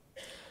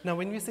 Now,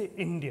 when we say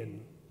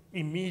Indian,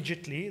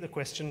 immediately the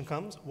question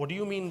comes, what do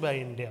you mean by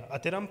India?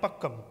 Atiram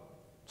Pakkam,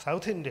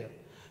 South India.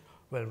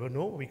 Well,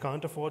 no, we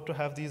can't afford to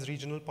have these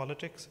regional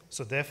politics.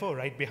 So therefore,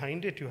 right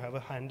behind it, you have a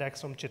hand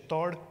axe from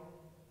Chittor,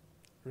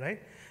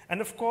 right?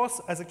 And of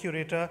course, as a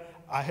curator,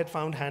 I had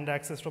found hand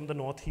axes from the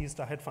Northeast.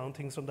 I had found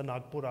things from the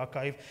Nagpur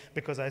archive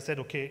because I said,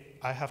 okay,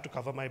 I have to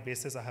cover my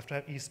bases. I have to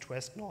have East,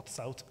 West, North,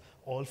 South,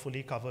 all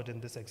fully covered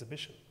in this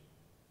exhibition.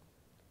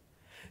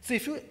 So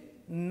if you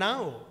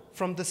now,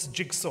 from this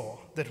jigsaw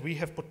that we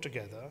have put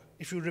together,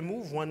 if you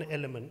remove one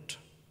element,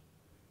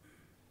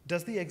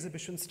 does the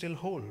exhibition still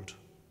hold?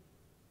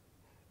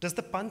 Does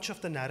the punch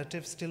of the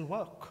narrative still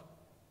work?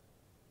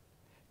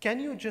 Can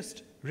you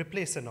just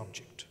replace an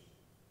object?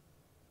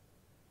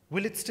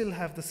 Will it still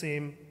have the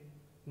same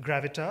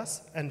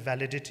gravitas and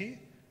validity?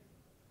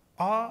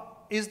 Or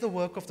is the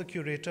work of the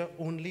curator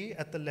only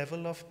at the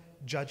level of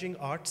judging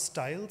art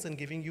styles and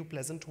giving you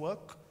pleasant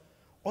work?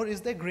 Or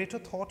is there greater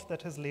thought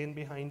that has lain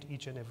behind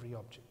each and every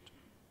object?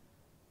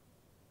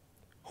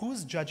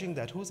 Who's judging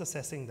that? Who's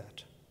assessing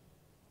that?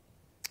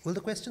 Well,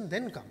 the question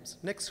then comes,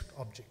 next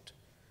object.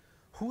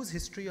 Whose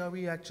history are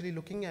we actually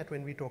looking at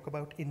when we talk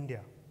about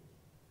India?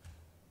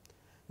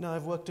 Now,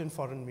 I've worked in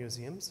foreign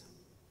museums,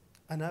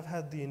 and I've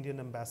had the Indian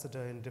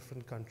ambassador in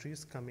different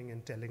countries coming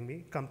and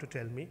come to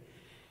tell me,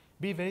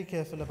 be very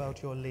careful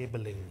about your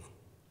labeling.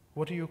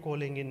 What are you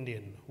calling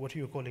Indian? What are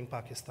you calling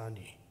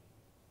Pakistani?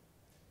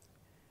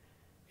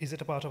 Is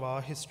it a part of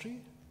our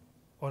history,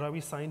 or are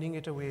we signing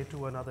it away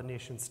to another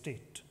nation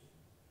state?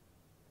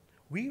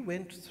 We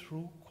went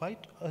through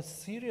quite a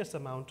serious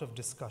amount of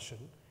discussion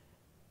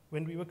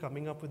when we were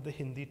coming up with the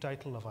Hindi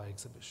title of our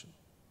exhibition.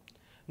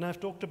 Now, I've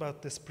talked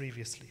about this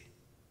previously.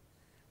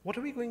 What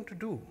are we going to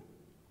do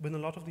when a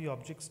lot of the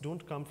objects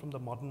don't come from the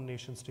modern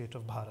nation state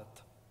of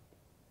Bharat?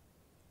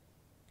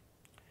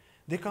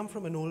 They come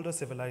from an older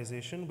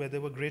civilization where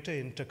there were greater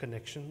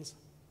interconnections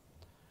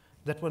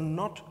that were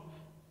not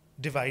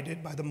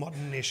divided by the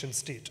modern nation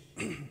state.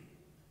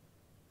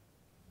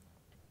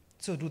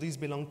 So do these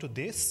belong to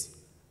Des,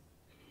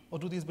 or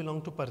do these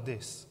belong to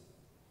Pardes?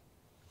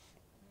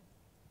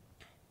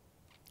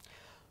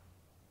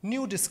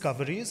 New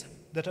discoveries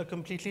that are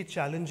completely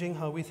challenging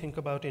how we think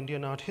about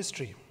Indian art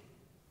history.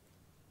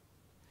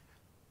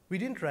 We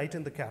didn't write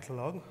in the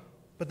catalog,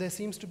 but there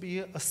seems to be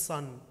a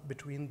sun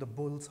between the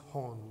bull's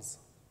horns.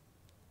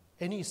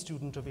 Any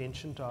student of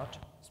ancient art,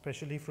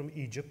 especially from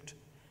Egypt,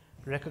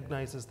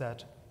 recognizes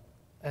that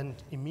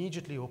and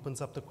immediately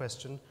opens up the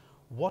question,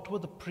 what were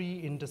the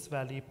pre-Indus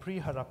Valley,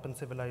 pre-Harappan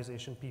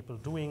civilization people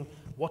doing?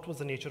 What was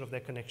the nature of their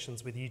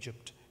connections with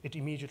Egypt? It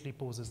immediately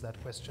poses that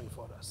question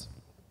for us.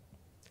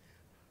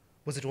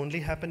 Was it only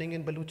happening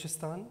in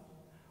Baluchistan?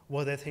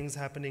 Were there things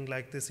happening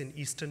like this in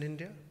eastern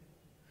India?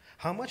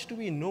 How much do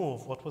we know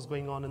of what was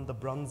going on in the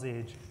Bronze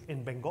Age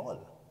in Bengal?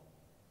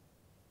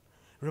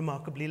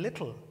 Remarkably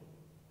little.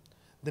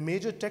 The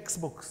major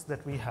textbooks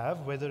that we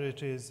have, whether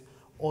it is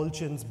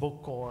Olchin's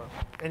book or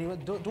anyone,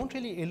 don't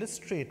really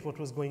illustrate what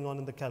was going on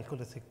in the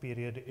Chalcolithic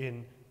period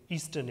in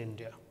eastern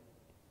India.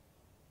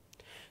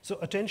 So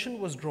attention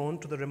was drawn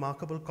to the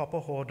remarkable copper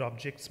hoard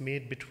objects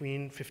made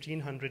between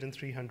 1500 and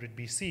 300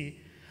 BC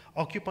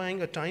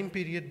occupying a time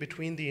period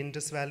between the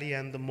Indus Valley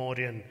and the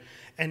Mauryan,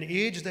 an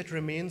age that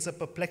remains a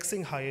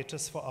perplexing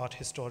hiatus for art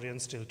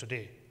historians till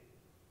today.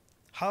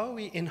 How are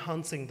we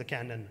enhancing the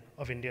canon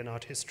of Indian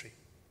art history?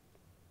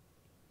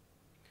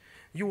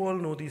 You all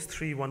know these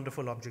three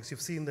wonderful objects.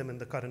 You've seen them in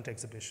the current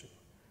exhibition.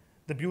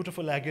 The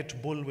beautiful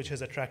agate bull, which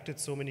has attracted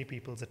so many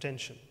people's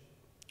attention.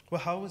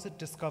 Well, how was it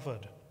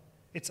discovered?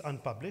 It's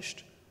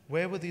unpublished.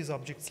 Where were these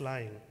objects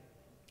lying?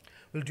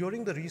 Well,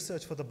 during the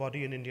research for the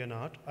body in Indian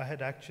art, I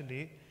had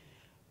actually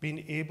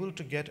been able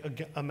to get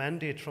a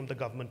mandate from the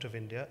government of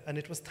India, and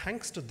it was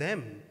thanks to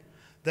them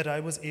that I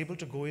was able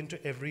to go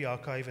into every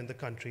archive in the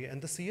country,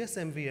 and the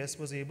CSMVS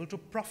was able to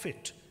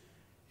profit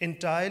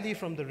entirely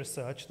from the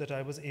research that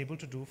I was able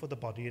to do for the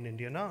body in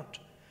Indian art,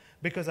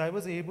 because I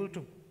was able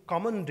to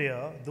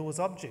commandeer those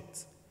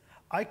objects.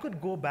 I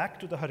could go back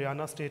to the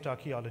Haryana State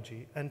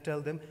Archaeology and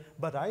tell them,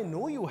 but I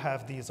know you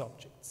have these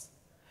objects.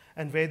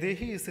 And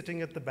Vaidehi is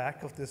sitting at the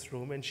back of this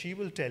room, and she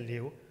will tell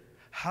you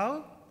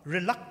how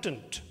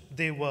reluctant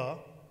they were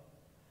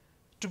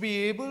to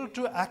be able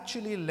to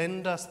actually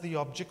lend us the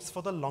objects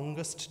for the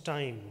longest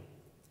time,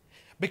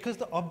 because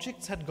the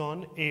objects had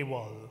gone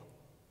AWOL.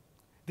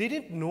 They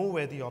didn't know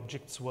where the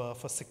objects were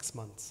for 6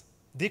 months.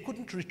 They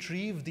couldn't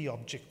retrieve the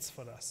objects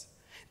for us.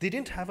 They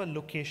didn't have a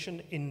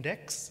location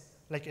index,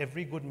 like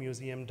every good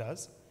museum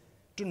does,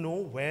 to know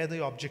where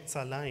the objects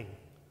are lying.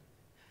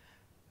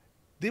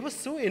 They were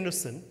so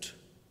innocent,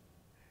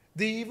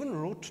 they even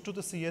wrote to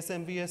the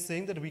CSMVS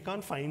saying that we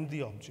can't find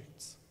the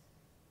objects.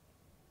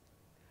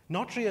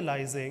 Not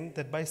realizing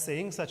that by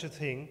saying such a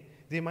thing,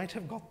 they might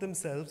have got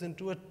themselves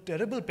into a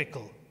terrible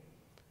pickle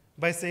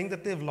by saying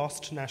that they've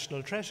lost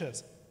national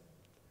treasures,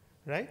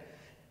 right?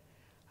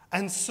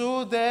 And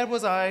so there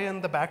was I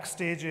in the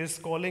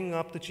backstages calling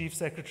up the Chief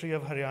Secretary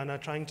of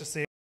Haryana, trying to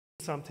say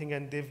something,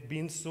 and they've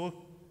been so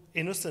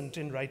innocent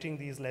in writing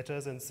these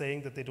letters and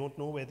saying that they don't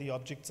know where the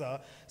objects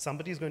are.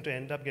 Somebody's going to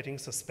end up getting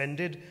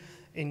suspended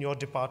in your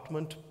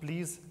department.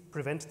 Please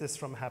prevent this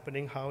from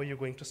happening. How are you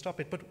going to stop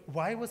it? But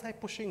why was I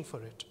pushing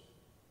for it?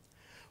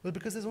 Well,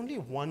 because there's only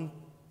one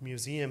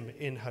museum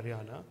in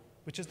Haryana,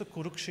 which is the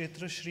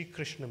Kurukshetra Shri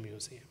Krishna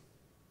Museum.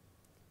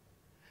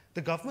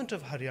 The government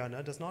of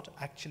Haryana does not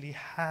actually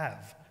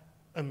have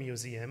a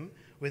museum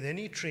with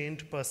any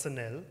trained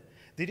personnel.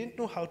 They didn't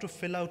know how to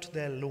fill out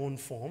their loan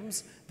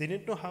forms. They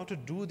didn't know how to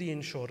do the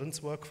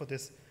insurance work for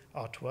this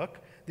artwork.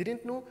 They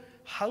didn't know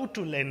how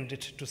to lend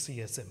it to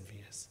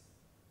CSMVS.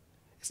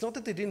 It's not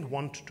that they didn't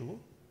want to.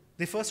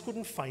 They first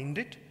couldn't find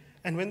it,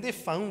 and when they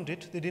found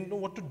it, they didn't know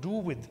what to do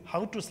with,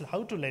 how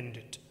to lend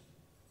it.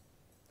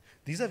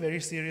 These are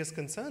very serious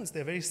concerns.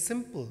 They're very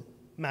simple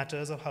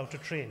matters of how to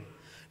train.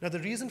 Now, the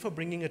reason for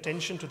bringing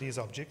attention to these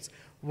objects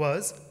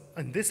was,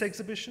 in this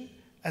exhibition,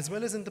 as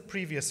well as in the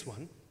previous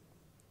one,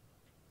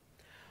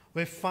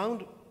 we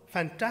found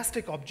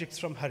fantastic objects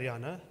from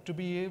Haryana to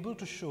be able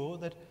to show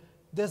that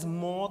there's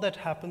more that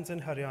happens in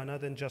Haryana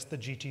than just the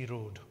GT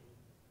road.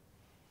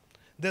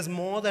 There's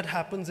more that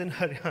happens in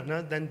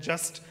Haryana than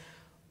just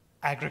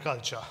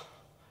agriculture.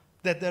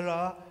 That there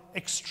are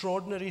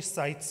extraordinary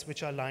sites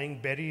which are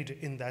lying buried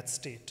in that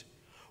state.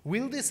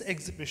 Will this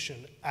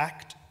exhibition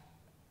act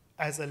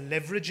as a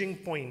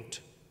leveraging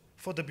point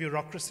for the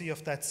bureaucracy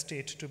of that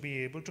state to be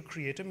able to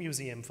create a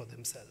museum for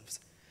themselves?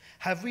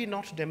 Have we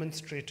not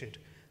demonstrated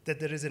that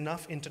there is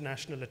enough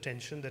international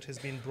attention that has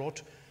been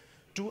brought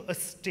to a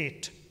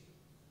state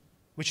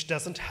which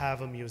doesn't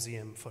have a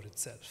museum for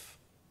itself?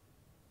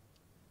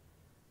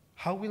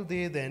 How will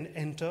they then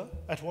enter,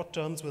 at what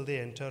terms will they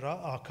enter our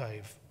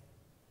archive?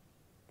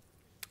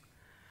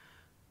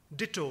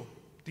 Ditto,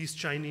 these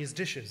Chinese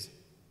dishes.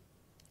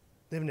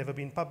 They've never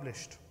been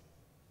published.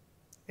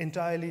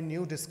 Entirely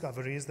new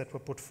discoveries that were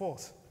put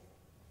forth.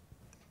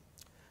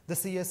 The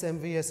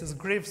CSMVS's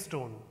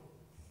gravestone.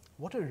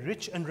 What a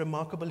rich and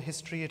remarkable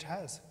history it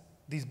has,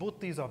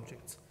 both these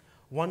objects.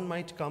 One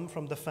might come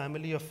from the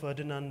family of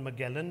Ferdinand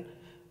Magellan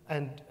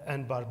and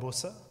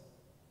Barbosa.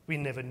 We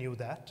never knew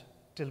that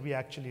till we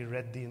actually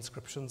read the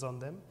inscriptions on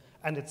them.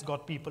 And it's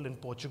got people in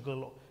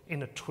Portugal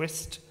in a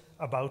twist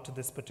about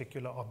this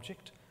particular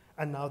object.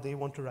 And now they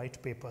want to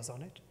write papers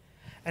on it.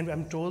 And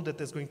I'm told that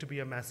there's going to be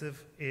a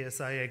massive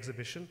ASI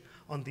exhibition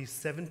on these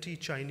 70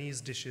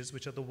 Chinese dishes,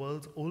 which are the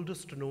world's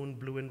oldest known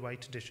blue and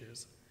white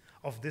dishes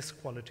of this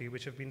quality,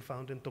 which have been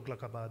found in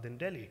Tughlaqabad in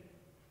Delhi.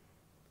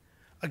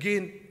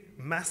 Again,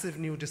 massive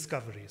new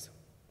discoveries.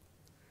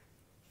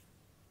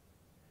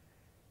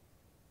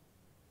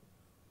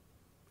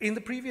 In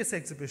the previous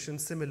exhibition,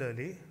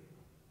 similarly,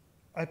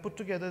 I put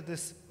together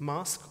this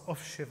mask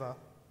of Shiva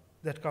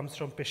that comes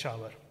from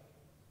Peshawar,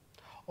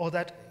 or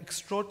that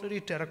extraordinary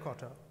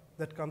terracotta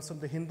that comes from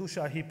the Hindu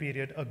Shahi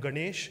period, a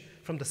Ganesh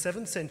from the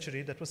 7th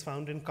century that was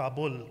found in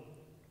Kabul.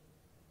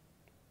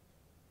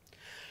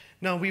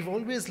 Now, we've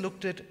always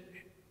looked at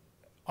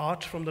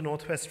art from the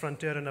northwest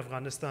frontier in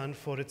Afghanistan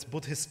for its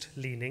Buddhist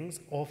leanings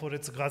or for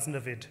its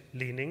Ghaznavid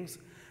leanings,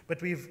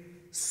 but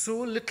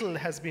so little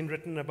has been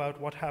written about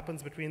what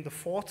happens between the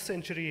 4th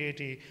century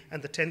AD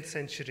and the 10th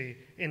century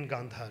in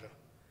Gandhara.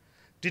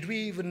 Did we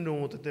even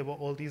know that there were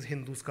all these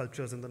Hindu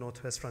sculptures in the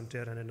northwest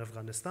frontier and in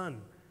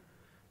Afghanistan?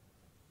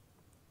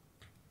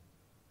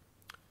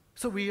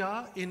 So we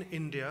are in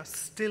India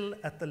still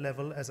at the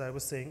level, as I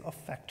was saying, of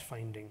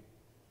fact-finding.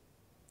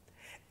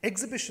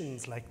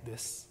 Exhibitions like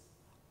this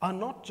are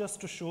not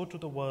just to show to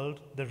the world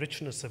the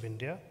richness of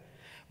India,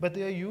 but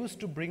they are used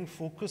to bring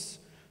focus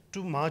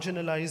to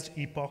marginalized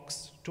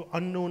epochs, to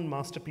unknown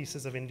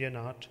masterpieces of Indian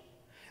art.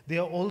 They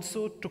are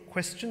also to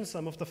question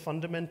some of the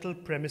fundamental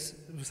premises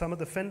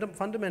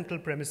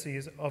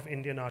of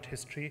Indian art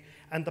history,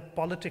 and the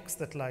politics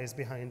that lies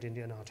behind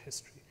Indian art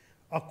history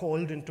are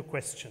called into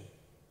question.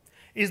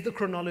 Is the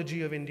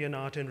chronology of Indian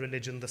art and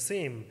religion the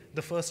same?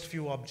 The first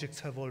few objects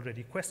have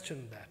already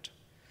questioned that.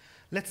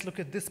 Let's look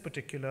at this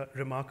particular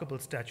remarkable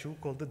statue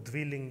called the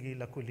Dvilingi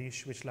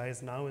Lakulish, which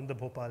lies now in the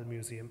Bhopal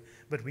Museum,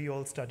 but we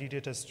all studied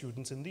it as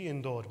students in the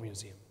Indore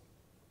Museum.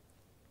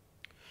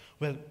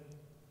 Well,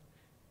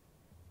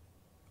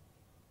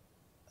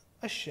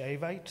 a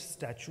Shaivite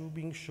statue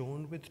being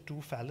shown with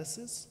two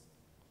phalluses?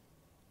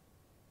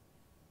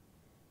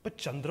 But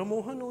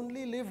Chandramohan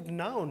only lived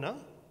now,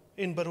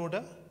 in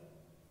Baroda?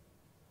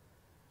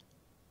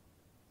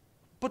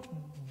 But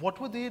what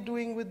were they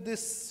doing with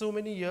this so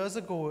many years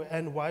ago,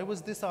 and why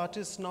was this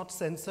artist not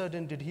censored,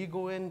 and did he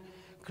go and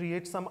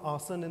create some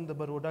arson in the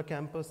Baroda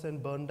campus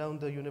and burn down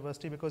the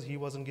university because he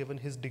wasn't given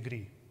his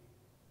degree?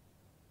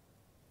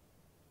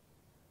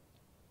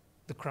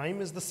 The crime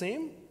is the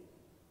same,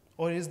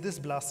 or is this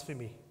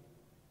blasphemy?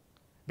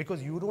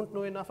 Because you don't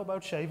know enough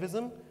about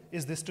Shaivism,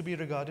 is this to be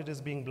regarded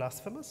as being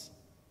blasphemous?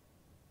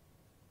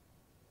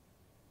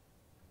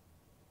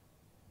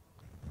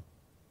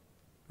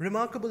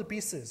 Remarkable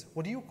pieces,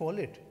 what do you call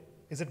it?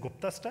 Is it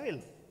Gupta style?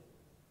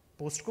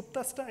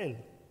 Post-Gupta style?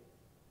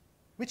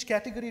 Which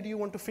category do you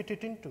want to fit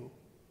it into?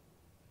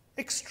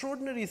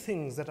 Extraordinary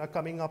things that are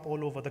coming up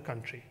all over the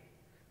country.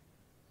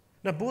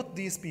 Now, both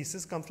these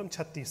pieces come from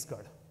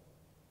Chhattisgarh.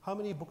 How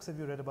many books have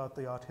you read about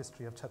the art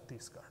history of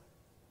Chhattisgarh?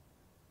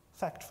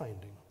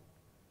 Fact-finding.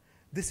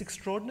 This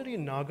extraordinary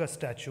Naga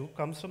statue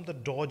comes from the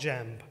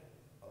Dojamb,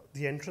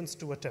 the entrance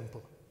to a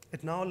temple.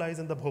 It now lies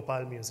in the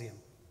Bhopal Museum.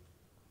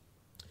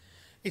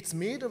 It's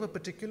made of a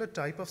particular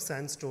type of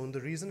sandstone.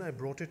 The reason I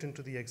brought it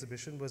into the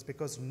exhibition was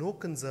because no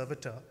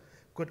conservator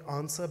could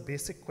answer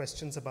basic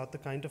questions about the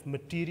kind of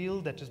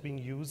material that is being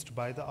used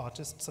by the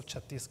artists of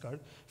Chhattisgarh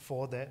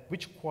for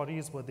which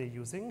quarries were they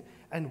using,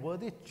 and were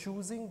they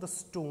choosing the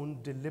stone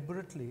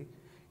deliberately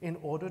in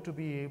order to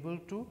be able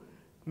to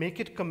make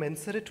it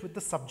commensurate with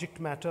the subject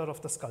matter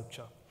of the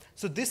sculpture.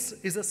 So this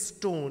is a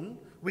stone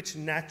which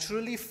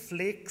naturally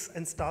flakes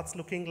and starts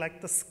looking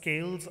like the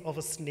scales of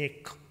a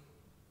snake.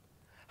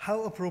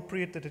 How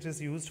appropriate that it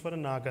is used for a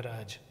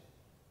Nagaraj.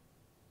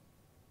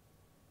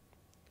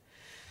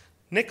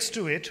 Next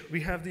to it,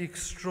 we have the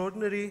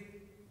extraordinary,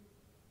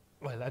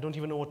 well, I don't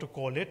even know what to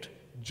call it,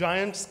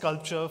 giant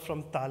sculpture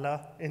from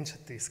Tala in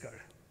Chhattisgarh.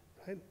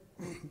 Right?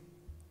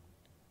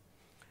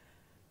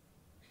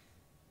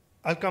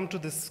 I'll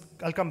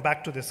come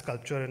back to this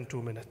sculpture in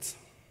 2 minutes.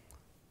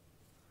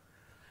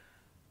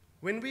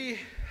 When we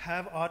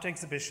have art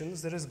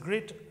exhibitions, there is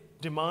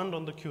great demand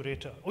on the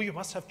curator. Oh, you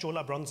must have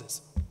Chola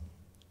bronzes.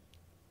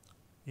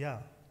 Yeah,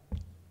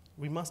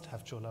 we must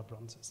have Chola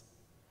bronzes.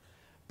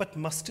 But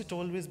must it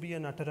always be a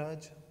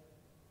Nataraj?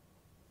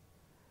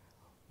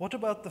 What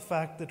about the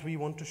fact that we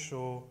want to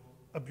show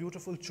a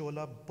beautiful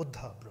Chola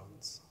Buddha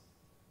bronze?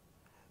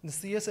 The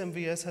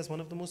CSMVS has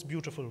one of the most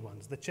beautiful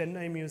ones. The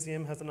Chennai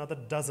Museum has another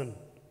dozen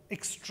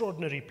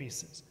extraordinary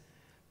pieces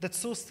that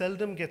so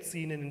seldom get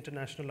seen in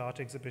international art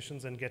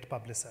exhibitions and get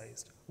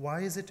publicized.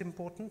 Why is it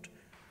important?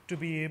 To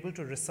be able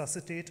to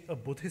resuscitate a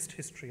Buddhist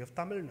history of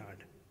Tamil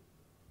Nadu.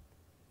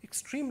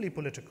 Extremely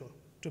political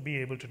to be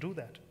able to do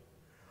that.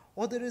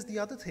 Or there is the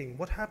other thing,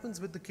 what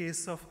happens with the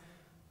case of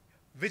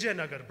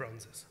Vijayanagar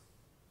bronzes?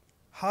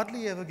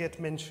 Hardly ever get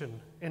mentioned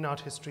in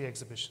art history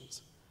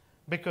exhibitions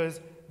because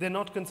they're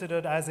not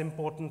considered as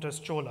important as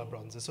Chola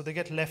bronzes, so they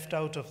get left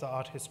out of the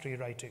art history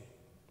writing.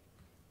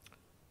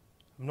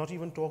 I'm not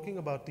even talking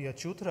about the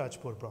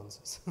Achyutrajpur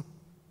bronzes.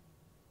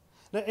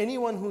 Now,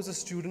 anyone who's a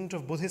student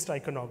of Buddhist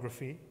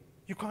iconography,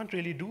 you can't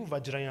really do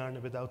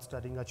Vajrayana without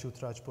studying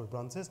Achyutrajpur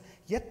bronzes.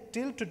 Yet,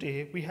 till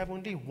today, we have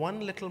only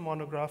one little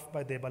monograph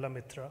by Debala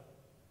Mitra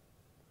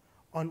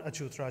on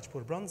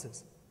Achyutrajpur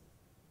bronzes.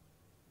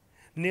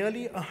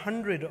 Nearly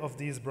 100 of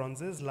these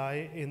bronzes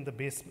lie in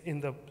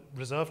the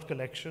reserved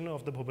collection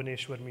of the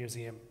Bhubaneswar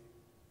Museum.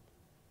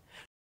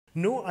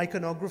 No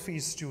iconography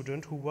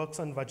student who works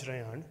on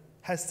Vajrayana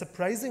has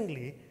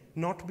surprisingly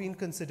not been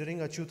considering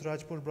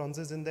Achyutrajpur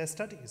bronzes in their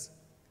studies.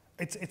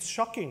 It's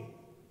shocking.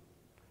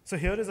 So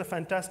here is a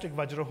fantastic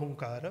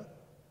Vajrahunkara.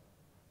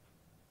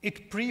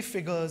 It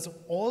prefigures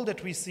all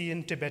that we see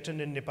in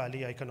Tibetan and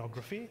Nepali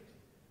iconography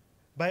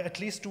by at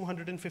least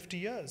 250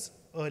 years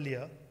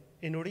earlier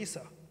in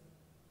Odisha.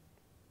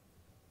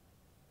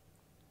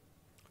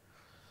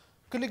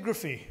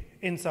 Calligraphy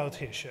in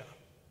South Asia.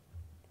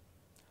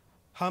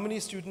 How many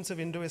students of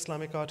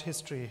Indo-Islamic art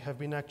history have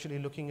been actually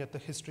looking at the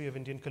history of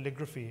Indian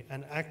calligraphy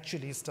and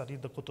actually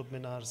studied the Qutub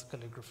Minar's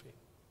calligraphy?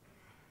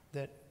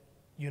 that,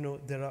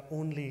 there are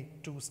only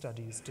 2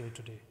 studies till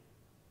today,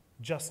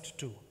 just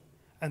 2,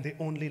 and they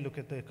only look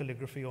at the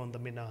calligraphy on the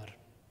minar.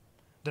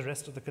 The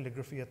rest of the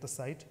calligraphy at the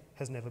site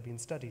has never been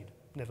studied,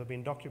 never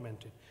been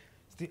documented.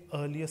 It's the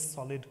earliest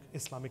solid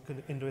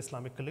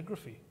Indo-Islamic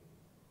calligraphy.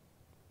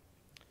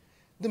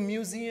 The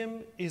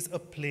museum is a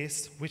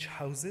place which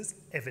houses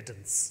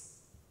evidence.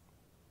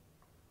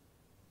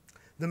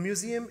 The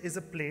museum is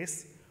a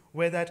place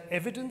where that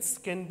evidence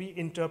can be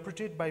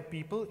interpreted by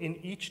people in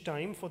each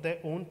time for their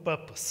own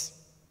purpose.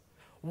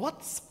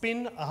 What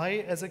spin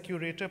I, as a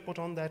curator, put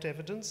on that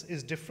evidence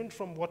is different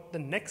from what the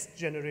next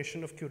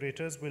generation of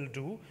curators will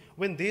do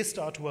when they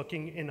start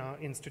working in our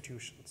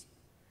institutions.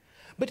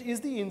 But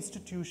is the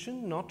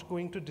institution not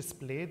going to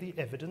display the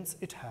evidence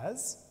it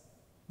has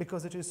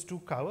because it is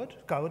too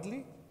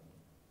cowardly?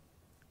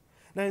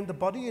 Now, in the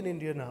Body in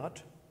Indian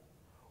Art,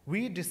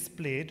 we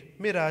displayed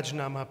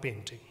Mirajnama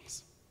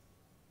paintings.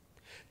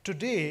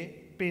 Today,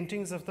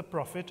 paintings of the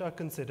Prophet are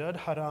considered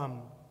haram.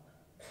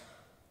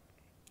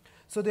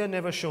 So they are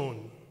never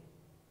shown.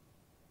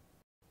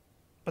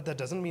 But that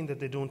doesn't mean that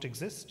they don't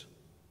exist.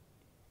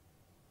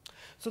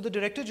 So the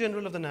Director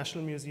General of the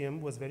National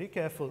Museum was very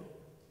careful.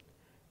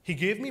 He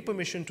gave me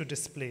permission to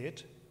display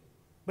it,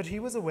 but he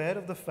was aware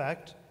of the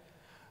fact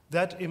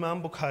that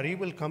Imam Bukhari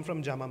will come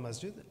from Jama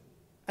Masjid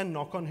and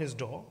knock on his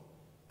door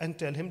and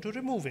tell him to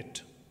remove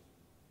it.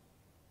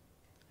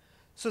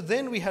 So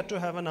then we had to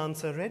have an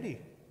answer ready.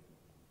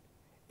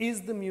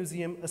 Is the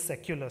museum a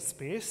secular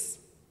space?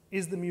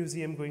 Is the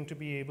museum going to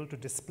be able to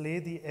display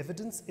the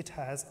evidence it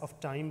has of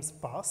times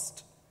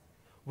past?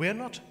 We're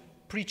not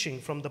preaching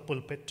from the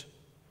pulpit.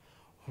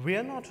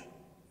 We're not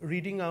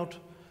reading out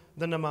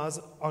the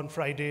namaz on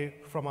Friday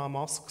from our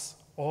mosques,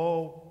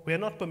 or we're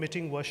not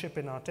permitting worship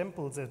in our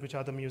temples, which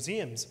are the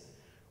museums.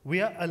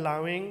 We are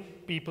allowing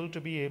people to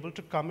be able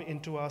to come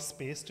into our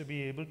space, to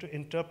be able to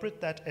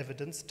interpret that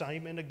evidence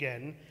time and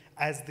again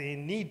as they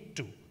need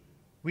to.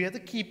 We are the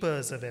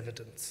keepers of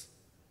evidence.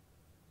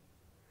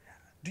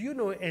 Do you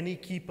know any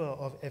keeper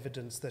of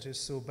evidence that is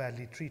so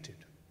badly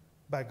treated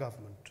by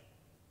government?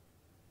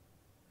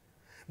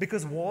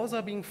 Because wars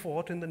are being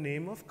fought in the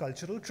name of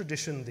cultural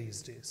tradition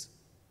these days.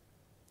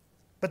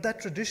 But that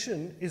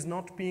tradition is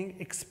not being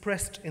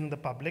expressed in the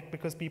public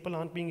because people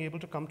aren't being able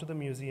to come to the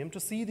museum to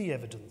see the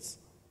evidence.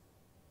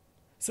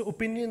 So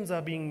opinions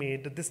are being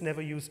made that this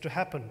never used to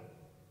happen.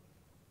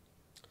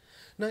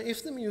 Now,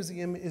 if the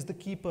museum is the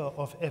keeper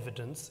of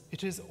evidence,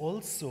 it is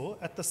also,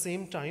 at the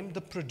same time,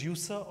 the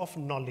producer of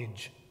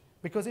knowledge,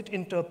 because it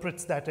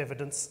interprets that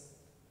evidence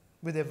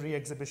with every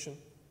exhibition.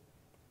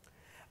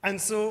 And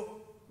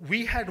so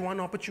we had one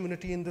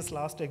opportunity in this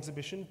last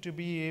exhibition to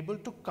be able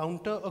to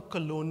counter a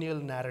colonial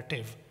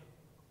narrative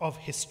of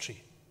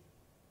history,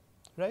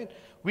 right?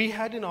 We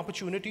had an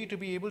opportunity to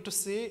be able to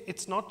say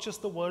it's not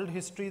just the world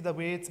history the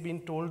way it's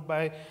been told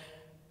by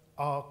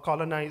our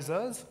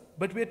colonizers,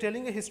 but we're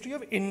telling a history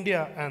of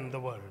India and the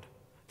world,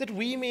 that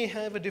we may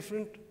have a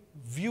different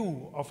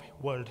view of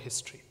world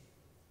history.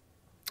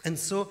 And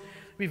so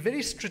we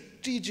very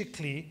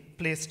strategically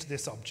placed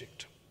this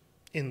object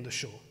in the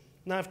show.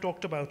 Now, I've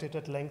talked about it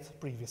at length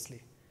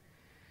previously.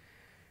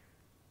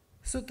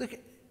 So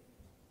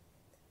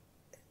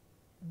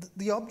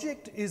the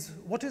object is,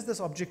 what is this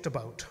object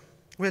about?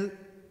 Well,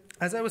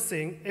 as I was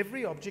saying,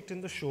 every object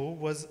in the show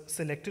was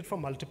selected for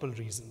multiple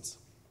reasons,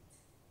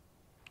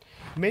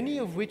 many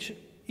of which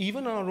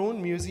even our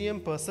own museum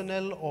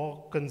personnel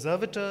or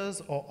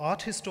conservators or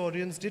art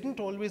historians didn't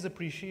always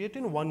appreciate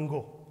in one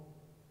go.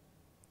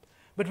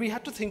 But we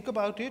had to think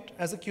about it.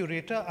 As a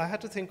curator, I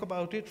had to think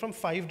about it from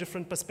 5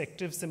 different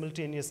perspectives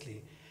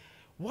simultaneously.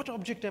 What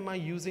object am I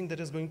using that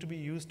is going to be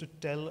used to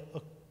tell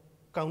a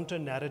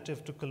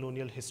counter-narrative to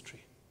colonial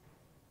history?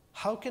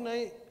 How can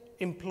I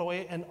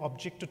employ an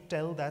object to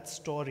tell that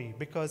story?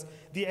 Because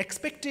the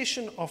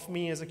expectation of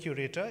me as a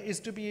curator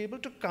is to be able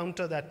to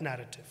counter that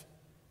narrative.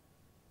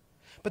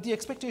 But the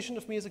expectation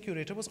of me as a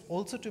curator was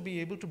also to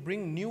be able to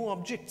bring new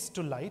objects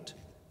to light,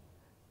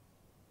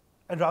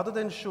 and rather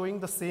than showing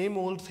the same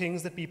old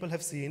things that people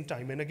have seen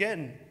time and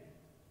again.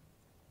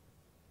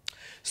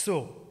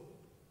 So,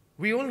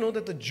 we all know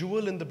that the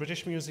jewel in the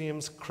British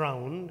Museum's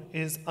crown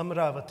is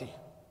Amravati.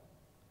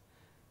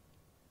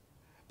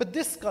 But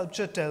this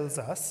sculpture tells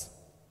us,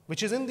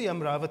 which is in the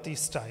Amravati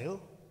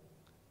style,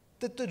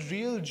 that the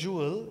real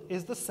jewel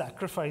is the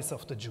sacrifice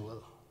of the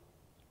jewel,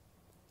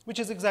 which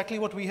is exactly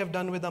what we have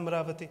done with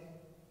Amravati,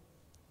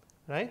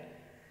 right?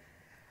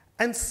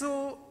 And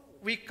so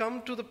we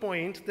come to the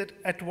point that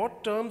at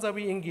what terms are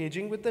we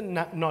engaging with the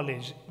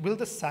knowledge? Will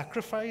the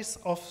sacrifice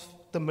of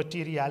the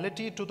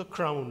materiality to the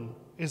crown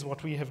is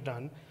what we have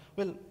done?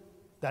 Well,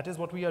 that is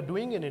what we are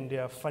doing in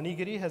India.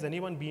 Fanigiri, has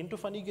anyone been to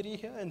Fanigiri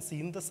here and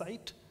seen the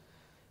site?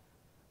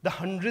 The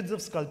hundreds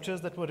of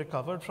sculptures that were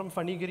recovered from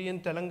Fanigiri in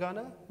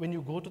Telangana, when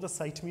you go to the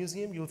site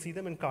museum, you'll see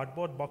them in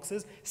cardboard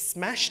boxes,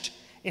 smashed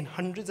in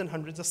hundreds and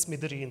hundreds of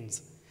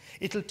smithereens.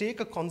 It'll take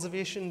a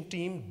conservation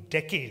team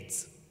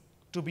decades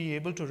to be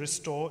able to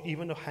restore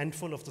even a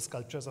handful of the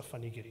sculptures of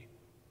Fanigiri.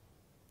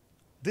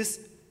 This,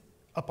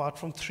 apart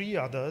from 3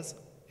 others,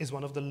 is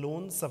one of the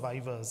lone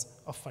survivors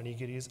of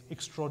Phanigiri's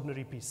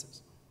extraordinary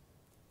pieces.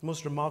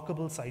 Most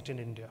remarkable site in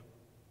India.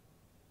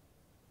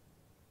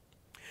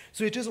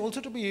 So it is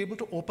also to be able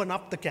to open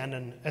up the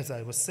canon, as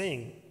I was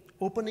saying,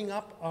 opening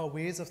up our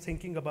ways of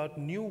thinking about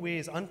new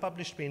ways,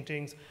 unpublished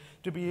paintings,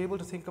 to be able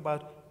to think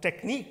about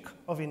technique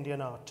of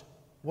Indian art.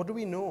 What do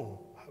we know?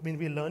 I mean,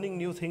 we're learning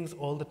new things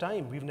all the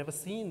time. We've never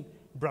seen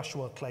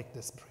brushwork like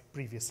this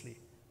previously.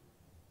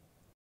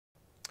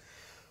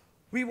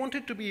 We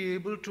wanted to be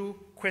able to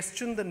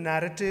question the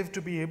narrative,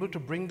 to be able to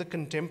bring the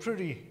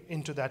contemporary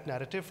into that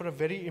narrative for a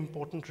very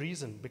important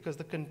reason, because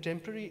the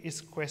contemporary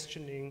is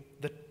questioning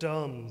the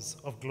terms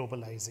of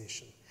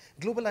globalization.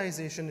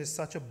 Globalization is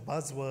such a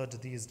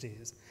buzzword these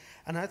days,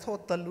 and I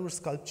thought Tallu's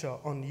sculpture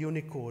on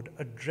Unicode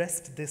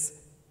addressed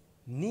this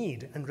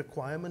need and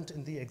requirement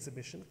in the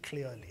exhibition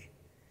clearly.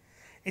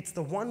 It's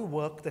the one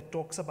work that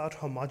talks about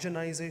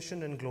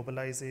homogenization and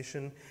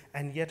globalization,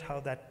 and yet how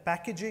that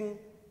packaging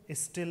is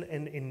still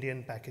an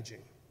Indian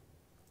packaging.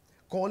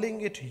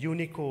 Calling it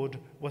Unicode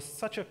was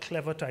such a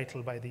clever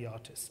title by the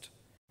artist.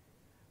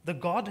 The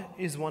god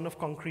is one of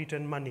concrete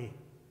and money.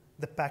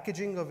 The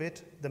packaging of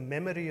it, the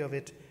memory of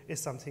it, is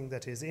something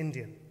that is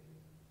Indian.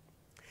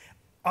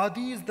 Are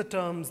these the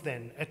terms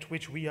then at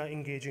which we are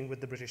engaging with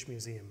the British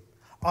Museum?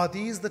 Are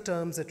these the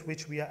terms at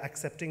which we are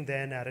accepting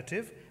their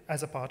narrative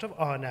as a part of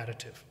our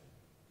narrative?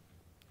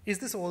 Is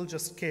this all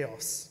just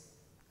chaos,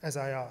 as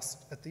I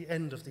asked at the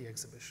end of the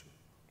exhibition?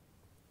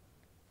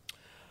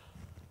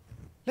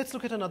 Let's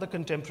look at another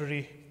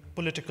contemporary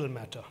political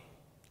matter.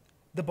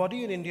 The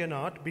body in Indian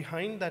art,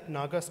 behind that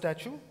Naga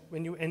statue,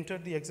 when you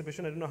entered the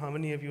exhibition, I don't know how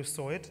many of you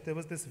saw it, there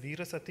was this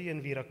Veerasati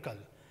and Veerakkal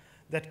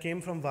that came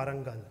from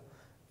Warangal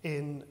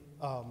in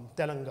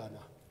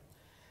Telangana.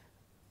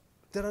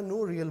 There are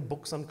no real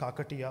books on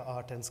Kakatiya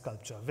art and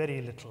sculpture,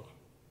 very little.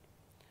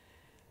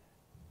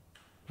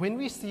 When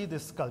we see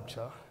this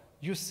sculpture,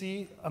 you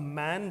see a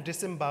man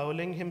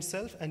disemboweling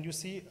himself, and you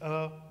see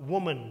a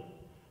woman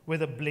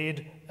with a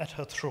blade at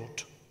her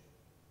throat.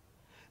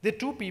 There are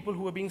two people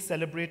who are being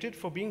celebrated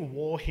for being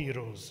war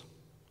heroes,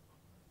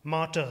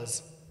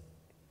 martyrs.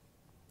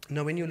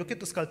 Now, when you look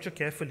at the sculpture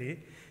carefully,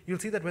 you'll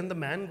see that when the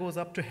man goes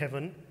up to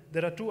heaven,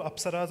 there are two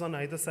apsaras on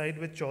either side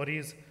with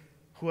chauris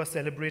who are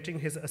celebrating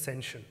his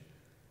ascension.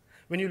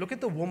 When you look at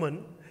the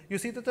woman, you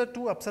see that there are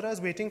two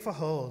apsaras waiting for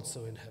her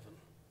also in heaven.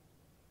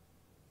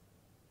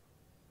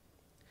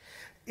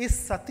 Is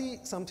sati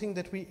something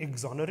that we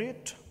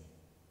exonerate?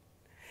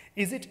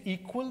 Is it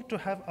equal to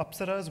have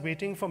apsaras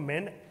waiting for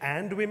men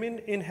and women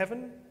in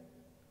heaven?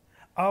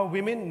 Are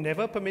women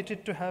never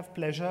permitted to have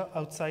pleasure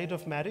outside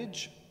of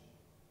marriage?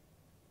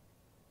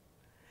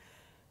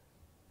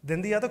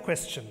 Then the other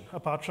question,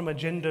 apart from a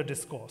gender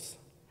discourse,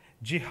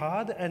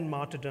 jihad and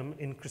martyrdom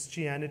in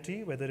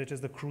Christianity, whether it is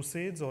the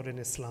Crusades or in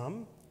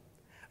Islam,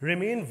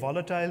 remain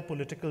volatile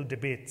political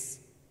debates.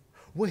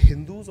 Were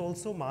Hindus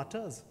also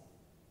martyrs?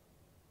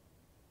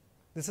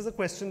 This is a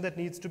question that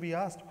needs to be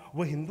asked.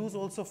 Were Hindus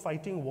also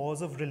fighting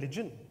wars of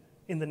religion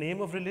in the name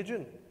of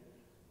religion?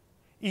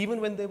 Even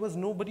when there was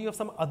nobody of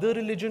some other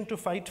religion to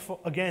fight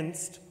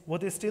against, were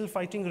they still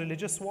fighting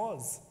religious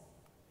wars?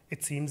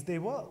 It seems they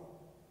were.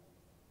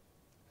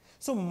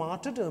 So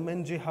martyrdom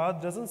and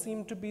jihad doesn't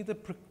seem to be the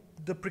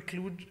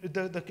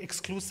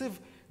exclusive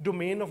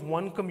domain of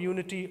one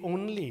community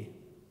only.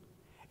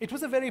 It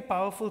was a very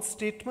powerful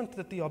statement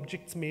that the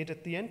objects made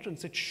at the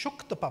entrance. It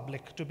shook the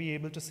public to be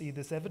able to see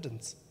this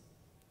evidence.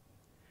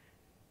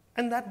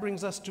 And that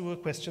brings us to a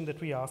question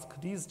that we ask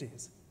these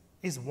days.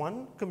 Is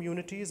one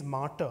community's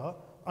martyr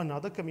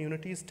another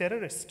community's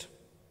terrorist?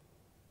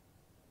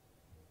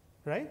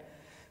 Right?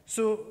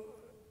 So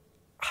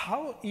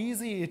how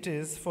easy it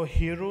is for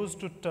heroes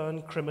to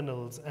turn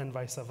criminals and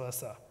vice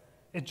versa.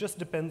 It just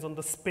depends on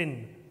the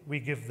spin we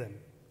give them.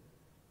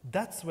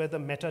 That's where the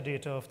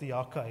metadata of the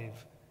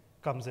archive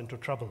comes into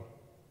trouble.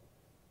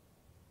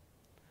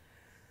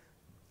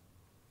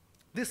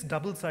 This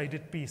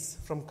double-sided piece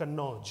from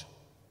Kannauj,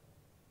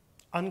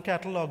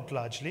 uncatalogued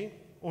largely,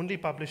 only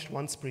published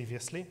once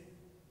previously.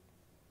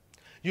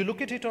 You look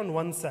at it on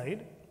one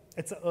side,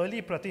 it's an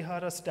early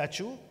Pratihara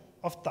statue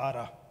of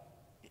Tara.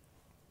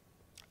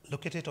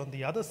 Look at it on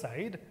the other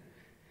side,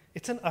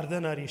 it's an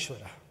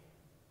Ardhanarishwara.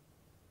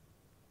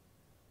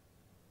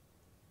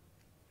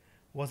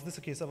 Was this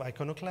a case of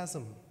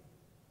iconoclasm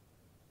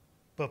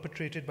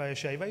perpetrated by a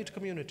Shaivite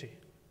community?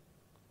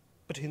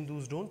 But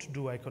Hindus don't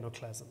do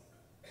iconoclasm,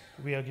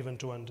 we are given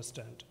to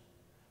understand.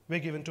 We're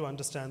given to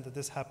understand that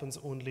this happens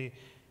only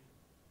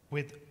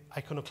with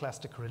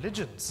iconoclastic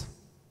religions.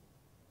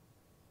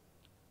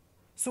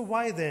 So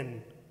why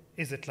then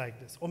is it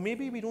like this? Or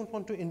maybe we don't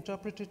want to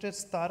interpret it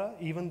as Tara,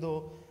 even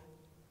though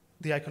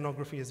the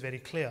iconography is very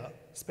clear,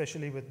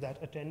 especially with that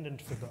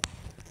attendant figure.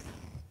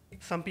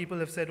 Some people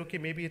have said, okay,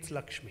 maybe it's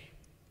Lakshmi.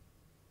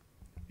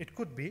 It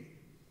could be.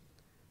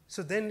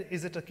 So then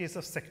is it a case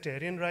of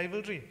sectarian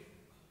rivalry,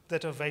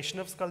 that a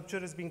Vaishnav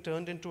sculpture is being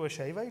turned into a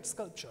Shaivite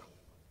sculpture?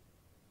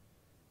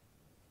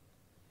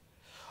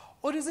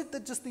 Or is it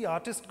that just the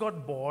artist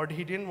got bored,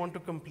 he didn't want to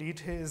complete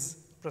his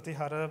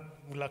Pratihara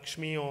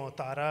Lakshmi or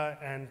Tara,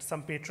 and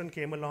some patron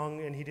came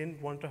along and he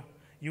didn't want to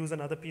use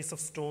another piece of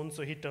stone,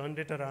 so he turned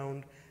it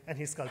around and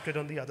he sculpted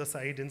on the other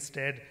side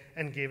instead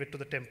and gave it to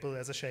the temple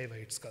as a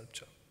Shaivite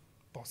sculpture.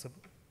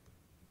 Possible.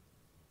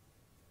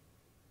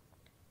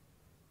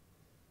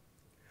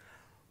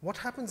 What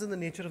happens in the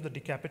nature of the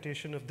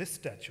decapitation of this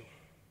statue?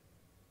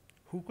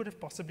 Who could have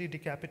possibly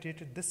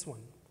decapitated this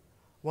one?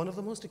 One of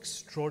the most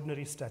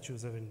extraordinary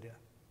statues of India.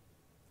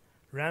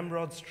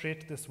 Ramrod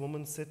straight, this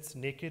woman sits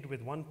naked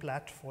with one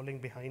plait falling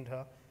behind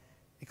her,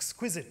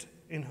 exquisite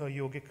in her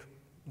yogic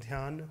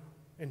dhyan,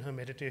 in her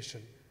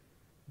meditation.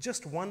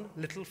 Just one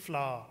little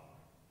flower,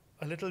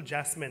 a little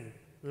jasmine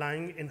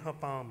lying in her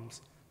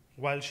palms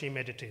while she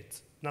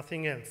meditates.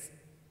 Nothing else.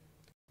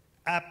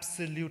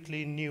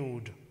 Absolutely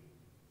nude.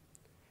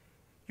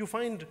 You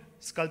find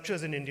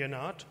sculptures in Indian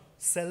art,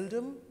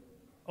 seldom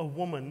a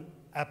woman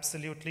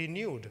absolutely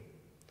nude.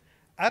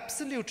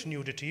 Absolute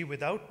nudity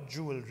without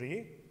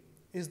jewelry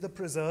is the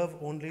preserve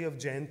only of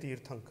Jain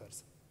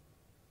Tirthankars.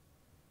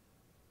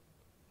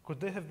 Could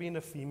there have been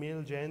a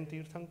female Jain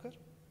Tirthankar?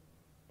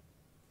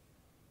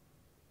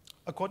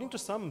 According to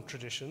some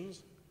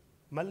traditions,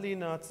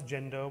 Mallinath's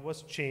gender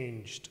was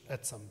changed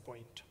at some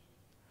point.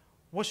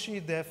 Was she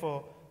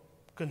therefore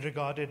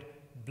regarded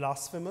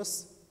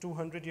blasphemous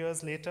 200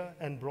 years later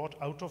and brought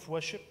out of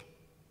worship?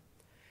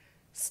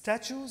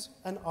 Statues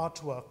and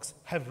artworks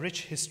have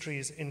rich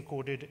histories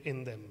encoded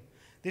in them.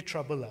 They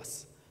trouble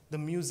us. The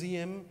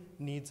museum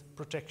needs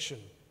protection.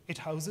 It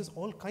houses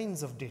all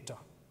kinds of data.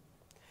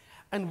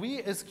 And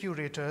we as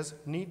curators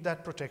need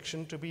that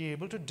protection to be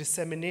able to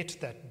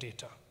disseminate that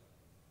data.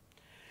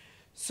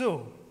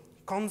 So,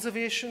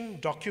 conservation,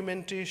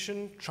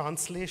 documentation,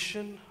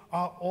 translation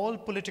are all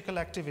political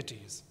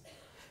activities.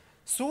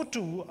 So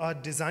too are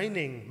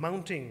designing,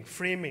 mounting,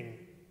 framing.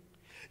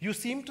 You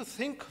seem to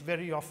think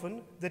very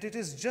often that it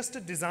is just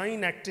a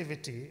design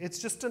activity, it's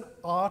just an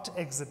art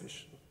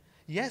exhibition.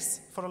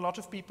 Yes, for a lot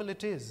of people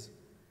it is.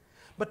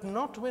 But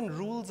not when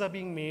rules are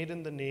being made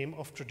in the name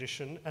of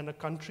tradition and a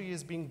country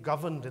is being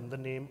governed in the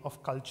name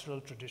of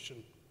cultural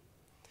tradition.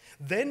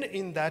 Then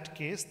in that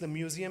case, the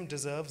museum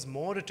deserves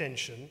more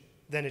attention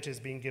than it is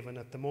being given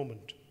at the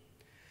moment.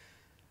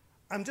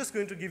 I'm just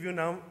going to give you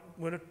now,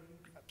 I'm going to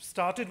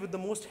started with the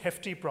most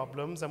hefty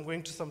problems. I'm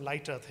going to some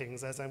lighter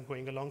things as I'm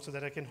going along so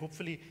that I can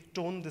hopefully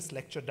tone this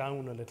lecture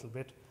down a little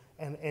bit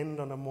and end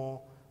on a more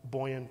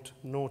buoyant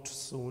note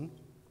soon.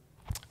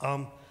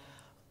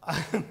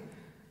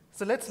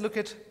 So let's look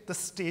at the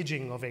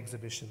staging of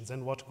exhibitions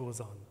and what goes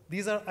on.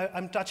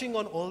 I'm touching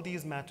on all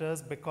these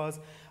matters because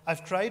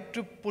I've tried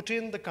to put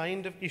in the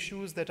kind of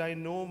issues that I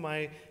know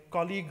my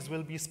colleagues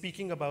will be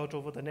speaking about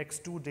over the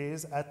next 2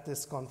 days at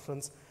this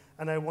conference,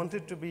 and I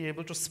wanted to be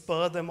able to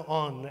spur them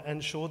on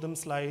and show them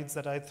slides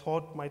that I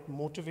thought might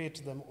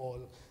motivate them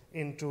all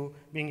into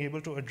being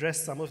able to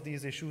address some of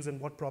these issues and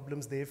what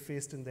problems they've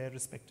faced in their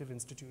respective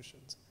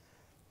institutions.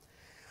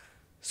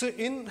 So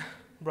in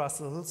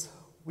Brussels,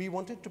 we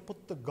wanted to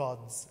put the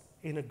gods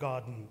in a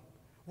garden.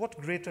 What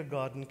greater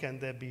garden can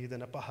there be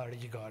than a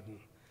Pahari garden?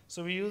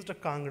 So we used a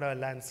Kangra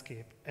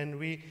landscape, and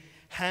we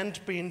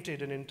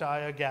hand-painted an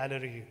entire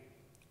gallery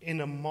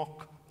in a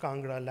mock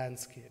Kangra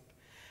landscape.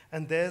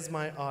 And there's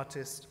my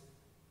artist,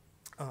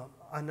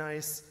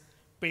 Anais,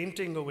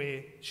 painting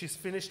away. She's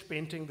finished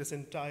painting this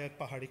entire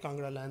Pahari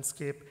Kangra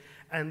landscape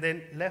and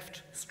then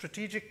left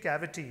strategic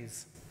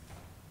cavities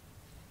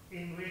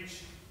in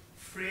which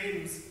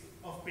frames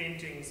of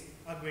paintings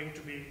are going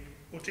to be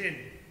put in.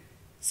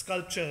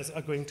 Sculptures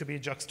are going to be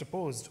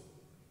juxtaposed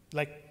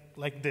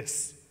like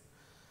this.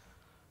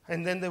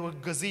 And then there were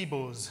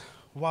gazebos.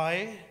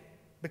 Why?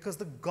 Because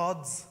the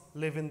gods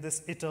live in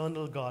this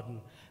eternal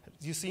garden.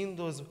 You've seen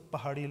those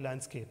Pahari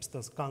landscapes,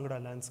 those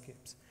Kangra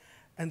landscapes,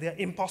 and they're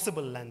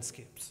impossible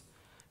landscapes.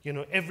 You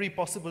know, every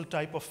possible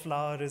type of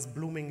flower is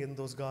blooming in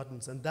those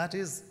gardens, and that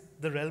is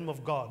the realm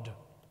of God.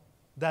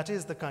 That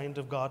is the kind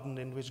of garden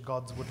in which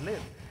gods would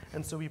live.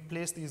 And so we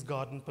place these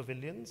garden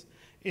pavilions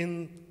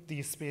in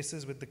these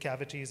spaces with the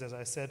cavities, as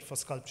I said, for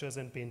sculptures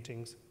and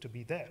paintings to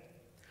be there.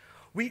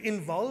 We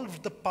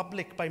involved the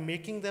public by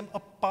making them a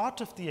part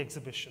of the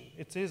exhibition.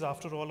 It is,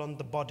 after all, on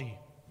the body.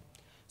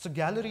 So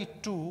Gallery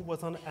 2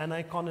 was on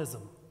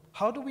aniconism.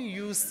 How do we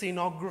use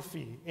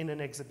scenography in an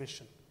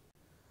exhibition?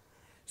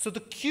 So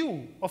the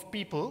queue of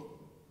people,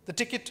 the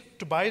ticket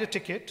to buy the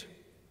ticket,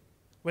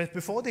 where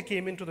before they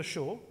came into the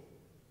show,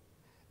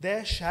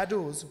 their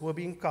shadows were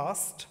being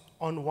cast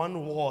on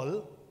one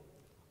wall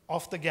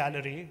of the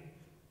gallery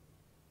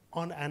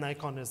on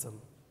aniconism,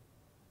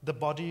 the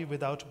body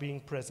without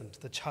being present,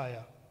 the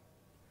chaya.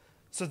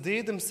 So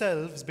they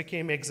themselves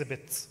became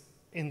exhibits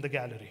in the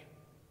gallery.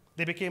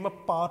 They became a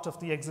part of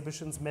the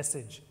exhibition's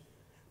message,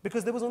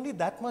 because there was only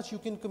that much you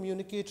can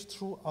communicate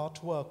through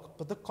artwork,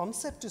 but the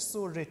concept is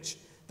so rich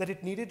that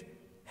it needed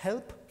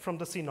help from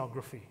the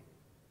scenography.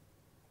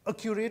 A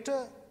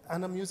curator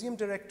and a museum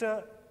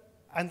director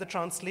and the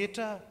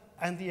translator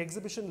and the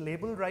exhibition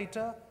label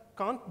writer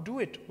can't do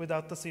it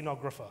without the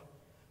scenographer,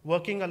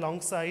 working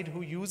alongside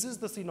who uses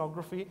the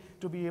scenography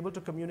to be able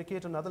to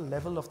communicate another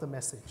level of the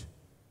message.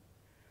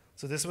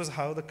 So this was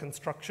how the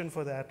construction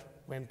for that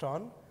went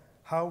on,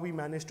 how we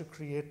managed to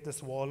create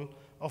this wall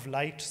of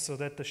light so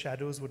that the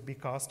shadows would be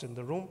cast in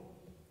the room.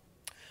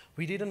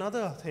 We did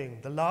another thing,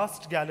 the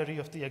last gallery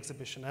of the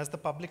exhibition. As the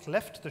public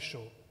left the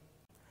show,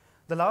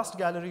 the last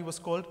gallery was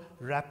called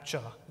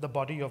Rapture, the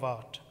Body of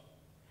Art.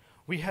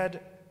 We had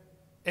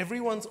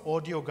everyone's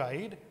audio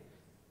guide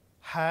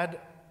had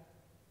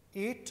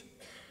 8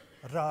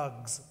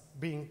 rags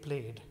being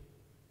played.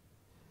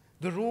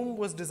 The room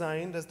was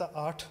designed as the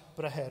art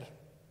praher.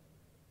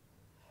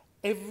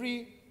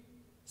 Every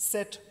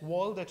set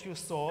wall that you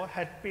saw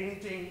had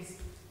paintings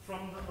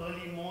from the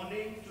early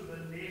morning to the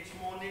late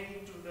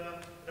morning to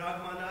the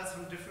ragmalas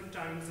from different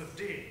times of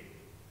day.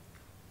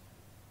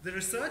 The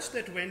research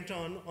that went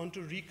on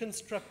onto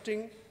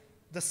reconstructing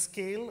the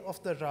scale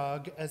of the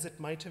rag as it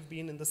might have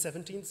been in the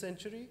 17th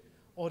century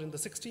or in the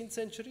 16th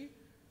century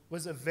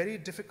was a very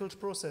difficult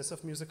process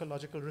of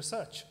musicological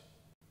research.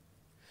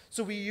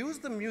 So we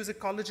used the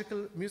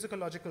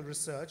musicological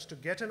research to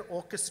get an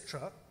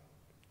orchestra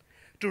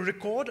to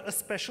record a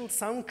special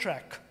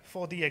soundtrack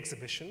for the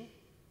exhibition.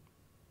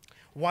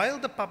 While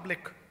the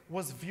public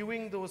was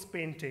viewing those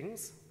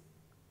paintings,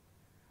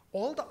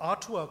 all the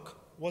artwork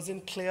was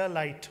in clear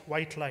light,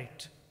 white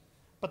light,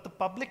 but the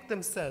public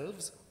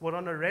themselves were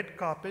on a red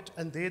carpet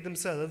and they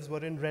themselves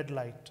were in red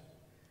light.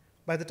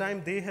 By the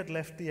time they had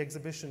left the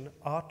exhibition,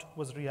 art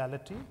was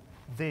reality.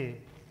 They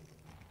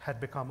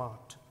had become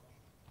art.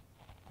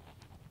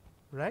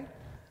 Right?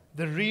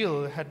 The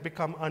real had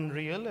become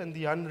unreal, and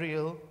the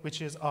unreal,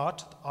 which is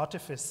art, the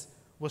artifice,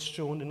 was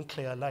shown in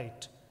clear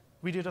light.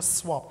 We did a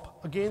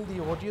swap. Again,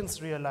 the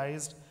audience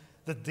realized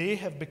that they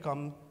have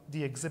become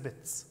the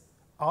exhibits.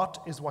 Art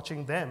is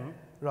watching them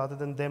rather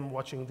than them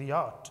watching the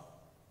art.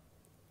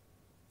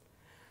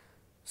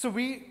 So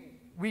we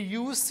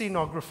use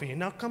scenography.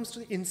 Now comes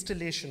to the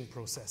installation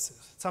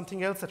processes,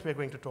 something else that we're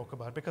going to talk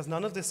about, because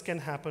none of this can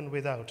happen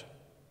without.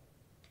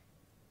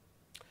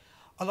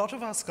 A lot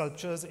of our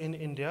sculptures in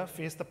India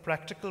face the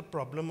practical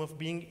problem of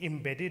being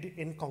embedded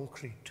in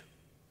concrete.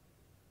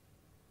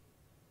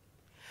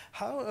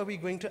 How are we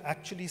going to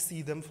actually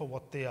see them for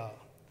what they are?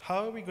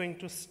 How are we going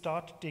to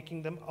start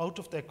taking them out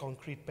of their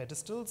concrete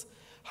pedestals?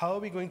 How are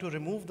we going to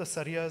remove the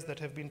sariyas that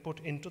have been put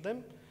into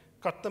them,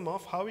 cut them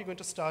off? How are we going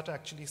to start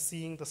actually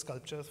seeing the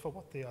sculptures for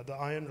what they are? The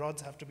iron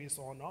rods have to be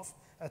sawn off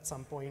at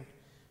some point.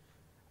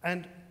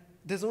 And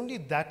there's only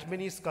that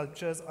many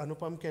sculptures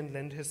Anupam can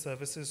lend his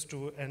services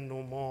to and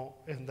no more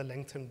in the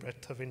length and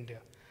breadth of India.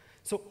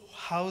 So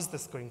how's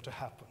this going to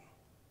happen,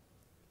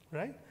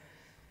 right?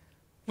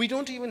 We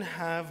don't even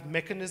have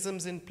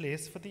mechanisms in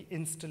place for the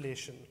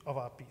installation of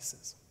our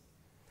pieces.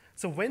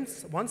 So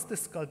once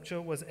this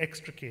sculpture was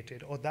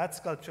extricated, or that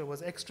sculpture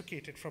was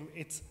extricated from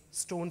its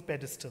stone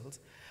pedestals,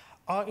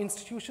 our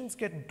institutions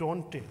get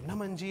daunted.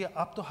 Naman ji,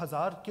 aap to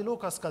 1000 kilo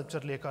ka sculpture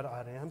lekar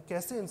aa rahe hain, hum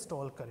kaise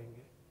install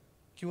karenge?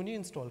 क्यों नहीं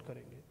install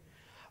करेंगे?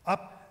 अब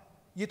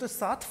ये तो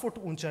 7 foot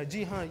ऊंचा है,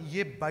 जी हाँ,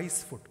 ये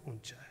 22 फुट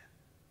ऊंचा है,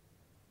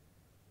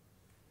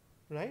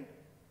 right?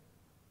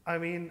 I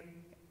mean,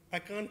 I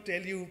can't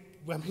tell you.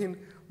 I mean,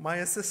 my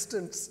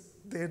assistants,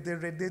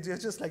 they're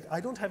just like, I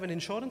don't have an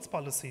insurance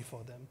policy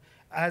for them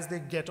as they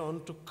get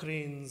on to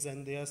cranes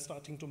and they are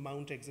starting to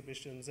mount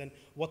exhibitions and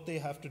what they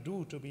have to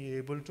do to be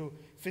able to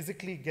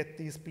physically get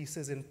these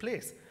pieces in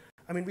place.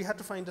 I mean, we had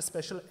to find a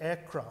special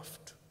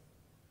aircraft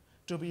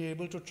to be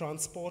able to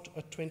transport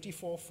a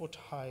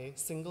 24-foot-high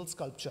single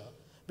sculpture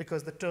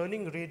because the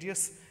turning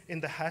radius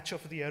in the hatch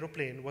of the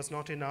aeroplane was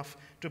not enough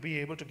to be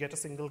able to get a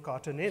single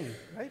carton in,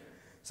 right?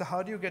 So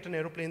how do you get an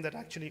aeroplane that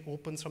actually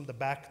opens from the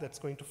back that's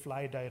going to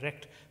fly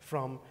direct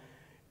from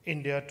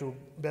India to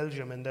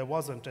Belgium? And there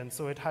wasn't, and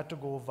so it had to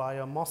go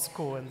via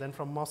Moscow, and then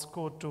from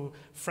Moscow to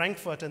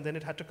Frankfurt, and then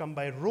it had to come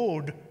by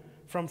road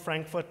from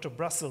Frankfurt to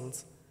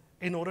Brussels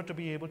in order to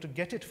be able to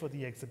get it for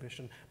the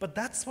exhibition. But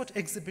that's what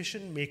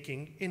exhibition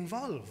making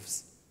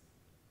involves.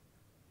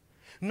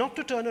 Not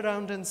to turn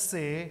around and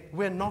say,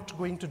 we're not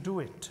going to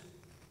do it.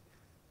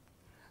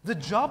 The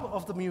job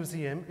of the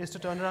museum is to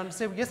turn around and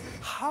say, yes,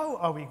 how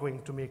are we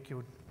going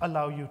to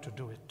allow you to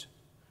do it?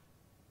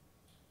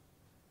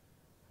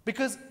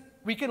 Because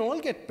we can all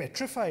get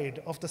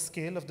petrified of the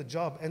scale of the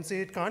job and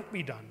say it can't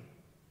be done.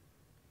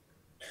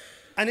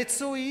 And it's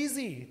so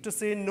easy to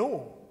say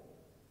no.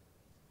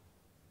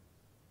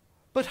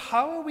 But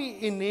how are we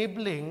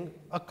enabling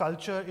a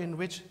culture in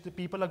which the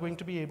people are going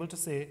to be able to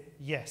say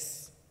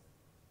yes?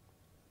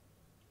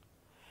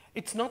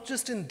 It's not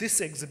just in this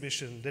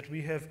exhibition that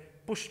we have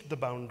pushed the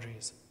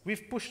boundaries.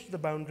 We've pushed the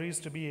boundaries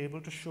to be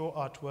able to show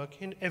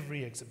artwork in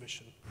every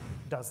exhibition.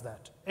 Does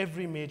that.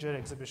 Every major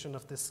exhibition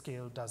of this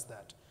scale does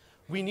that.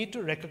 We need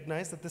to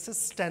recognize that this is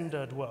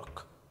standard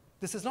work.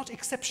 This is not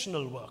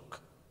exceptional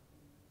work.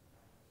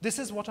 This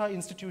is what our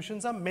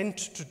institutions are meant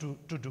to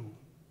do.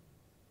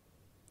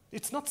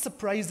 It's not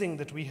surprising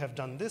that we have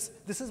done this.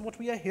 This is what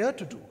we are here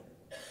to do.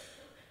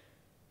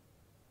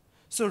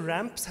 So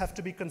ramps have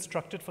to be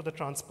constructed for the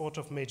transport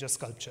of major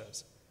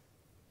sculptures.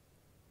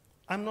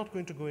 I'm not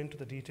going to go into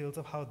the details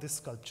of how this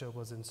sculpture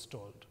was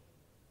installed.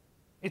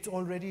 It's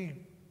already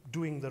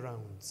doing the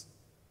rounds.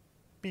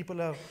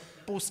 People are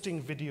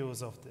posting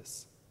videos of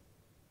this.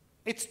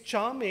 It's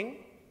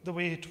charming the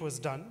way it was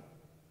done,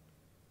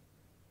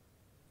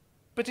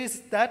 but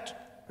is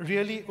that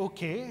really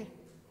okay?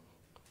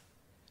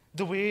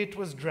 The way it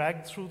was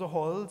dragged through the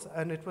halls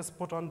and it was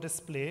put on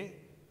display,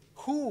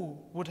 who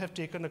would have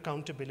taken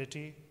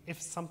accountability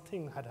if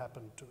something had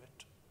happened to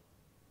it?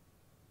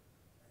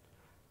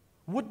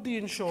 Would the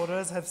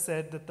insurers have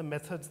said that the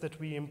methods that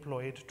we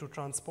employed to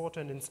transport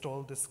and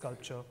install this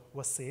sculpture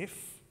were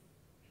safe?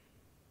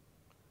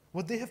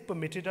 Would they have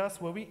permitted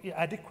us? Were we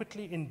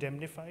adequately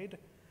indemnified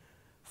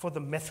for the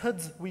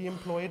methods we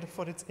employed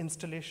for its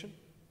installation?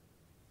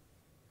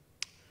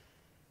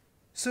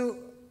 So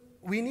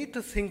we need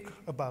to think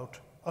about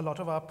a lot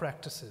of our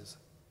practices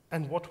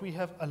and what we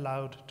have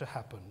allowed to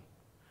happen.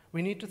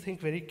 We need to think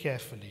very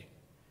carefully.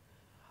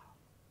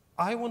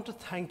 I want to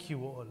thank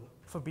you all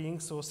for being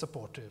so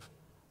supportive.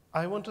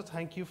 I want to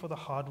thank you for the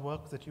hard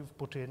work that you've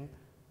put in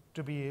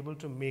to be able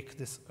to make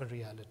this a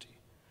reality.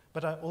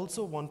 But I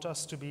also want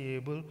us to be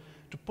able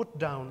to put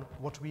down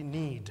what we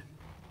need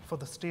for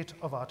the state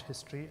of art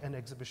history and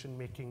exhibition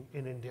making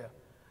in India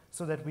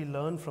so that we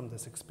learn from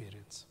this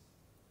experience.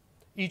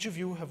 Each of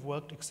you have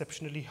worked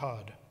exceptionally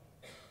hard.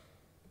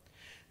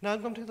 Now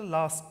I'm going to the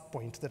last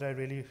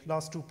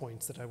two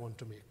points that I want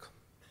to make.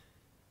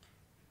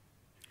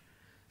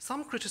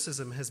 Some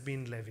criticism has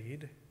been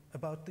levied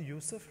about the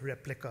use of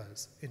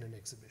replicas in an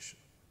exhibition.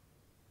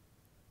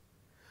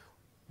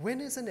 When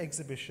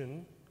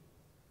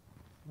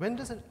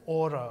does an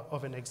aura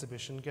of an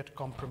exhibition get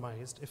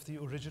compromised if the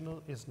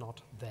original is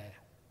not there?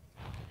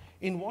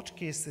 In what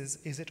cases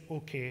is it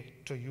okay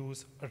to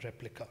use a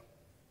replica?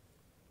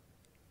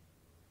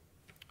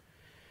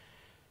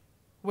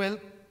 Well,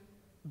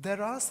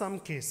 there are some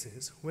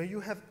cases where you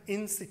have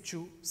in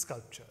situ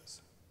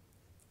sculptures,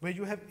 where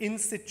you have in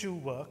situ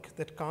work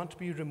that can't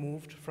be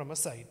removed from a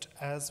site,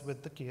 as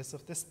with the case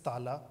of this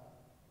Tala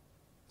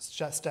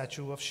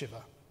statue of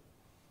Shiva,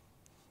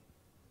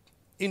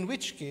 in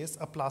which case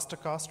a plaster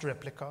cast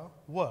replica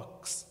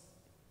works.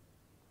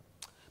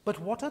 But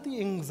what are the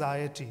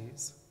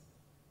anxieties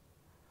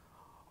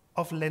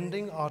of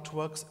lending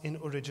artworks in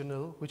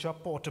original which are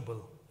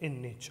portable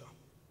in nature?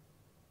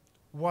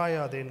 Why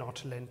are they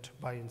not lent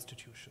by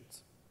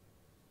institutions?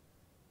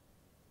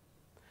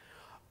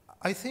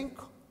 I think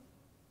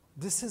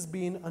this has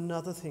been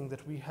another thing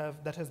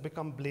that has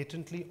become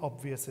blatantly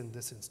obvious in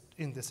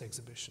this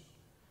exhibition.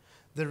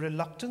 The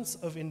reluctance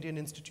of Indian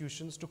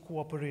institutions to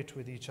cooperate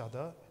with each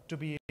other to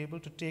be able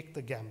to take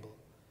the gamble.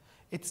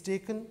 It's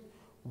taken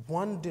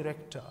one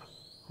director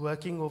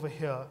working over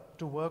here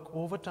to work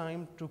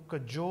overtime to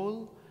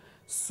cajole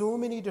so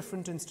many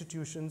different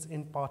institutions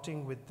in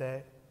parting with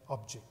their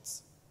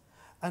objects.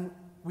 And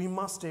we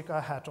must take our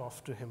hat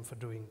off to him for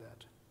doing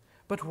that.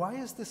 But why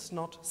is this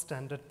not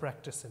standard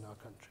practice in our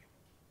country?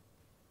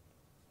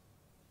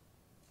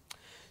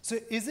 So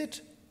is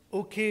it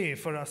okay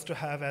for us to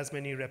have as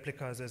many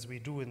replicas as we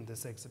do in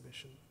this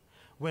exhibition,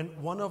 when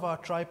one of our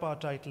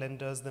tripartite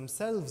lenders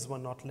themselves were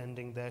not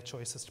lending their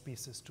choicest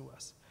pieces to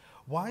us?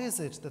 Why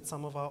is it that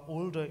some of our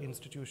older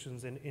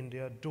institutions in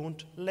India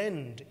don't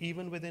lend,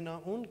 even within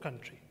our own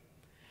country?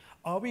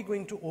 Are we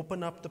going to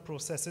open up the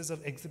processes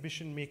of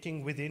exhibition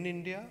making within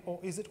India, or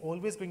is it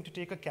always going to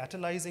take a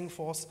catalyzing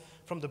force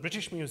from the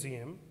British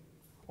Museum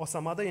or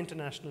some other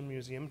international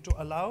museum to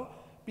allow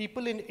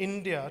people in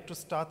India to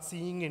start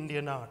seeing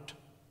Indian art?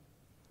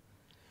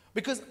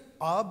 Because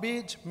our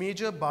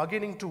major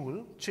bargaining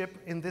tool, chip,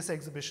 in this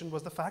exhibition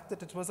was the fact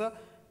that it was a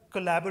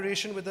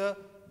collaboration with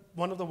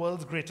one of the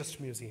world's greatest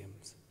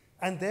museums.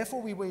 And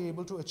therefore we were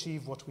able to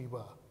achieve what we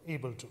were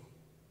able to.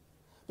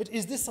 But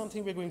is this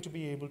something we're going to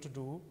be able to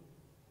do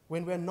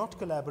when we're not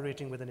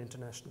collaborating with an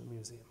international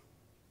museum?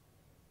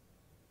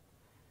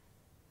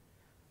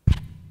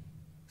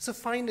 So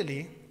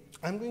finally,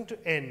 I'm going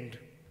to end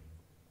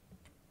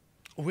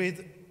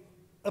with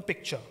a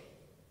picture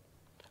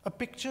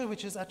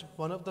which is at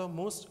one of the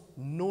most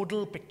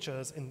nodal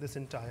pictures in this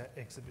entire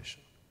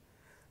exhibition.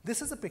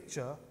 This is a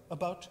picture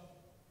about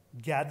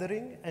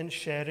gathering and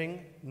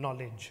sharing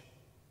knowledge.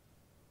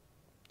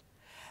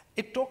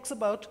 It talks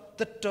about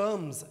the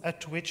terms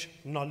at which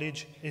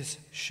knowledge is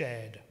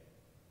shared.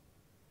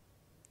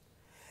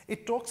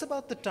 It talks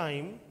about the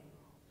time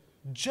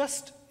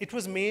it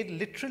was made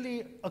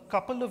literally a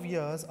couple of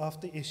years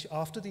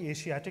after the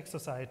Asiatic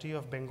Society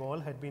of Bengal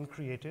had been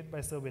created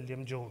by Sir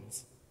William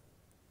Jones.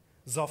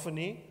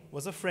 Zoffany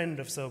was a friend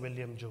of Sir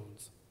William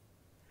Jones.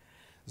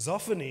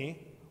 Zoffany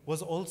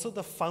was also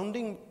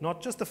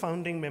not just the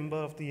founding member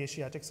of the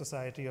Asiatic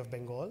Society of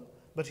Bengal,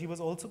 but he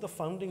was also the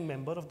founding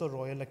member of the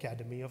Royal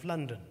Academy of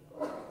London.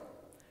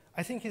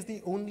 I think he's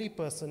the only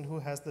person who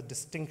has the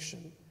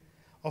distinction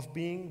of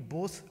being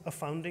both a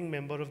founding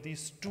member of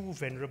these two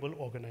venerable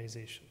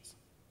organizations.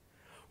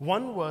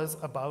 One was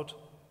about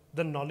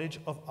the knowledge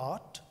of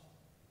art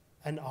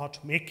and art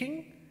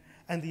making,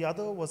 and the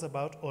other was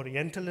about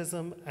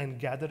Orientalism and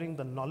gathering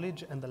the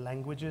knowledge and the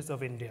languages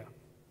of India.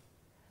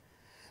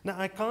 Now,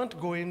 I can't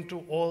go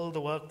into all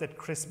the work that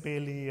Chris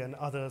Bailey and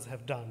others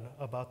have done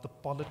about the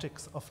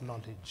politics of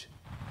knowledge.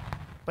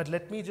 But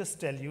let me just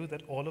tell you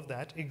that all of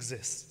that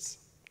exists,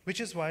 which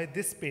is why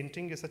this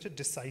painting is such a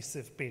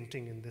decisive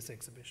painting in this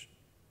exhibition.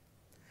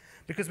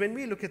 Because when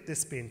we look at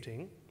this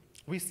painting,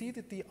 we see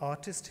that the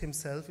artist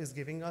himself is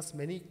giving us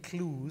many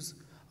clues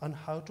on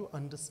how to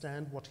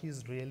understand what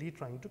he's really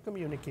trying to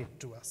communicate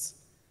to us.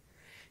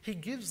 He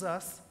gives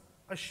us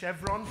a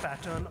chevron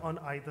pattern on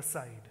either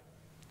side.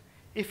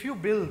 If you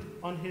build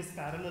on his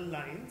parallel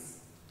lines,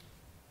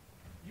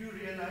 you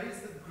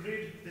realize the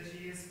grid that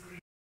he is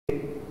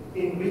creating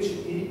in which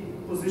he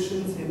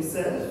positions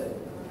himself.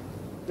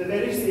 The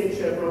very same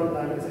chevron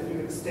lines, if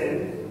you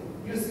extend,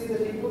 you see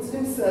that he puts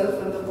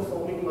himself and the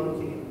performing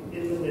monkey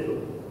in the middle.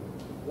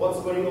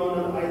 What's going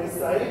on either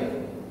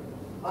side?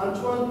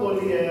 Antoine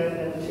Collier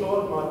and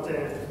Claude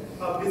Martin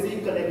are busy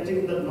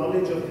collecting the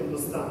knowledge of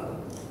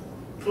Hindustan.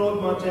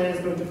 Claude Martin is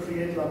going to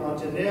create La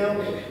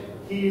Martinière.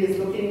 He is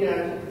looking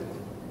at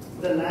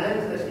the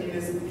land that he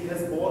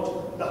has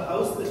bought, the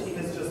house that he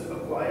has just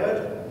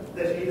acquired,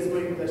 that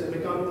has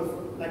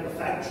become like a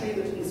factory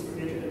that he's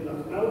created in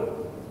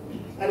Lucknow.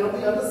 And on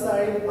the other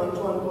side,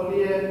 Antoine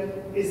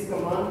Collier is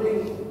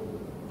commanding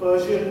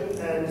Persian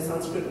and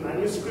Sanskrit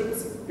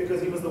manuscripts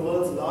because he was the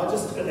world's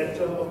largest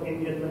collector of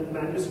Indian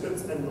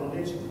manuscripts and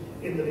knowledge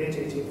in the late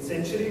 18th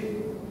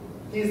century.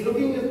 He is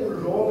looking at the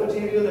raw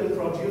material and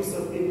produce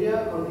of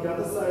India. On the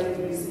other side,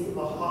 we see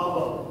a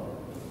harbor.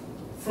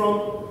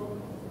 From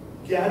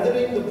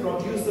gathering the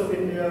produce of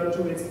India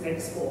to its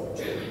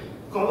export,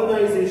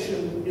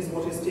 colonization is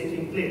what is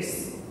taking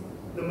place.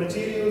 The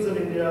materials of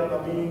India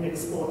are being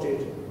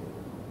exported.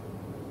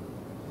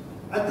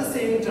 At the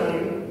same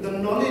time, the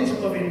knowledge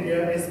of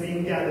India is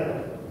being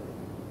gathered.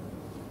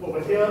 Over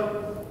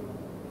here,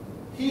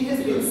 he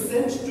has been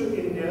sent to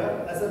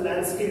India as a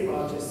landscape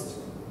artist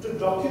to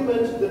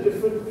document the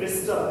different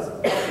vistas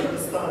of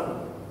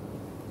Hindustan.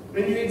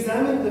 When you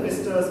examine the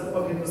vistas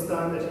of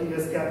Hindustan that he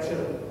has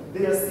captured,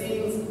 they are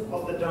scenes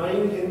of the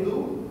dying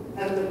Hindu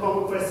and the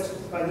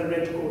conquest by the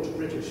Red Coat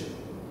British.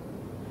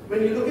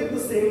 When you look at the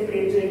same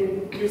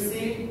painting, you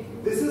see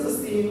this is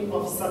a scene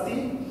of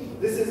Sati,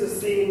 this is a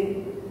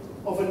scene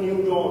of a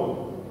new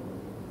dawn.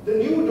 The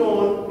new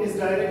dawn is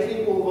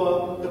directly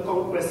over the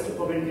conquest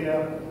of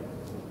India.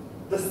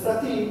 The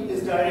Sati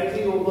is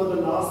directly over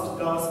the last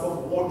gasp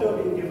of water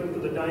being given to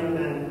the dying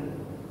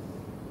man.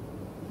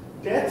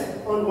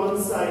 Death on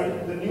one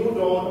side, the new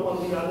dawn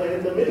on the other.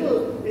 In the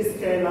middle is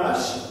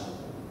Kailash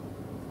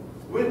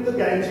with the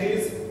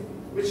Ganges,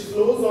 which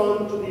flows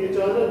on to the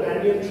eternal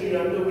banyan tree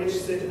under which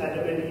sit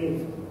Adam and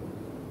Eve.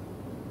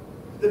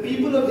 The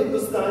people of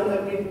Hindustan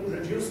have been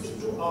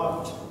reduced to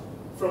art,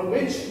 from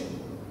which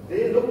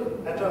they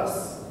look at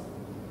us.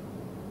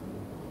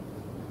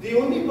 The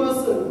only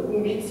person who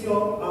meets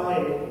your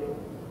eye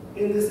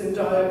in this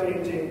entire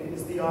painting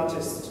is the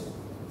artist,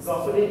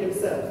 Zoffany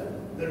himself,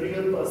 the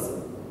real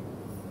person.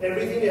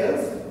 Everything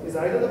else is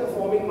either the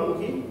performing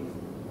monkey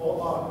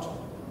or art.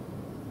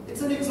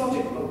 It's an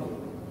exotic monkey.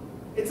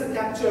 It's a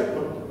captured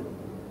monkey.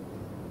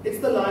 It's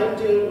the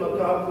lion-tailed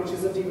macaque, which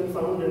isn't even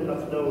found in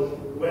Lucknow,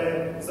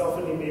 where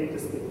Zoffany made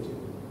this painting.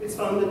 It's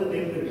found in the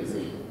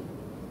Nilgiris.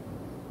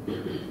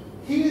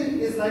 He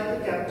is like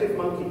the captive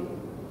monkey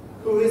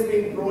who has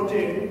been brought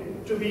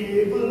in to be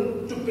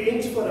able to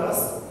paint for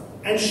us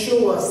and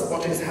show us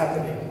what is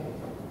happening.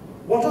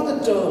 What are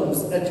the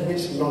terms at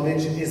which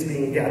knowledge is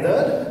being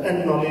gathered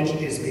and knowledge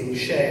is being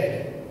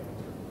shared?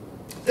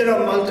 There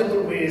are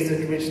multiple ways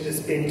in which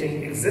this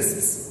painting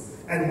exists,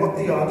 and what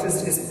the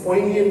artist is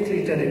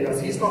poignantly telling us.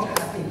 He's not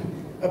happy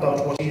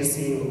about what he is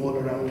seeing all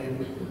around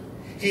him.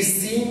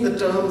 He's seeing the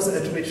terms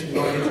at which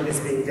knowledge is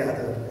being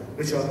gathered,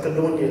 which are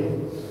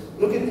colonial.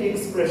 Look at the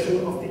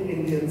expression of the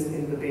Indians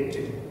in the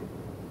painting.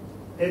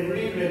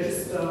 Every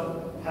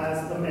register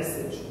has a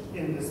message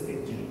in this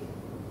painting.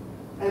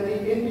 And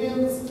the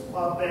Indians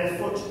are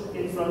barefoot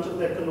in front of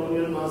their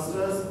colonial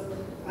masters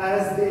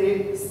as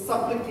they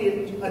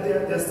supplicate,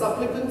 they're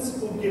supplicants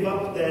who give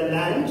up their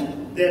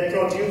land, their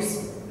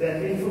produce,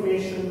 their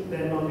information,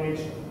 their knowledge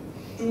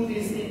to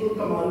these people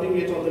commanding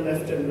it on the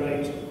left and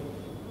right.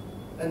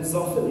 And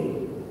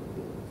Zoffany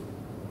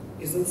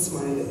isn't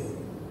smiling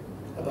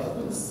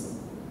about this.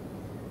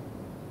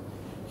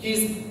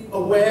 He's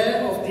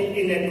aware of the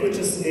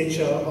inequitous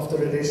nature of the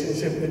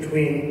relationship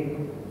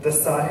between the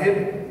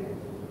Sahib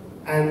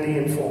and the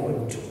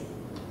informant.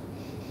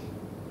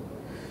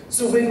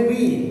 So when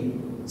we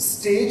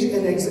stage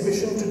an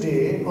exhibition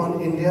today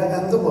on India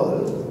and the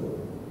world,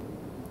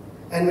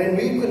 and when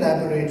we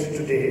collaborate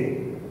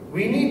today,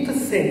 we need to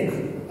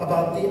think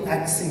about the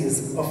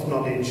axes of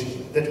knowledge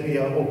that we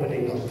are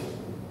opening up.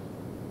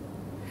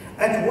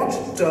 At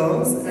what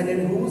terms and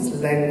in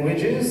whose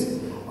languages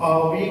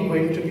are we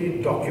going to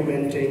be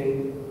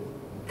documenting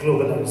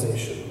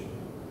globalization?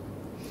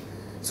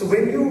 So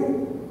when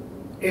you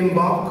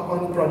embark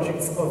on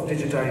projects of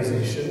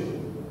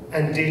digitization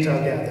and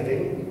data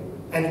gathering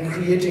and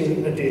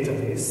creating a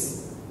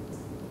database,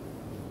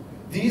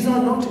 these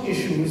are not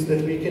issues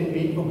that we can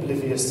be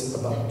oblivious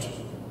about.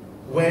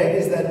 Where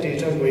is that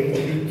data going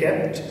to be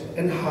kept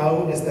and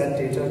how is that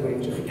data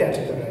going to be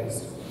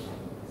categorized?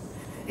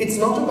 It's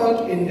not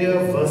about India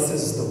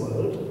versus the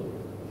world.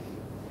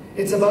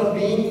 It's about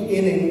being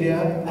in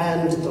India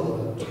and the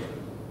world.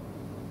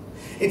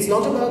 It's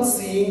not about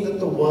seeing that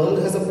the world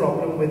has a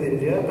problem with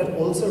India, but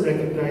also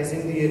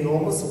recognizing the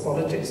enormous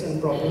politics and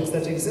problems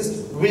that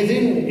exist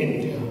within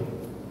India.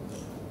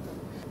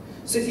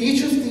 So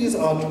each of these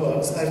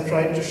artworks I've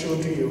tried to show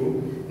to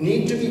you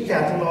need to be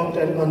catalogued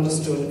and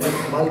understood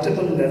at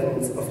multiple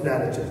levels of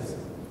narrative.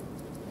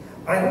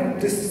 I hope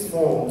this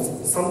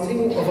forms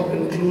something of a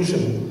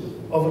conclusion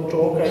of a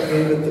talk I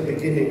gave at the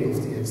beginning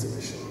of the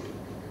exhibition,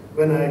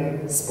 when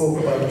I spoke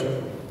about,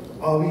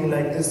 are we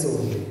like this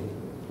only?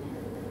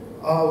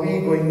 Are we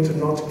going to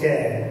not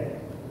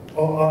care?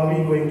 Or are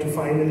we going to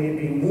finally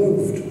be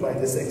moved by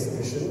this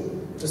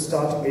exhibition to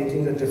start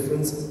making a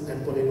difference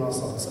and pulling our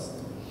socks up?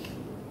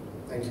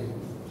 Thank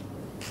you.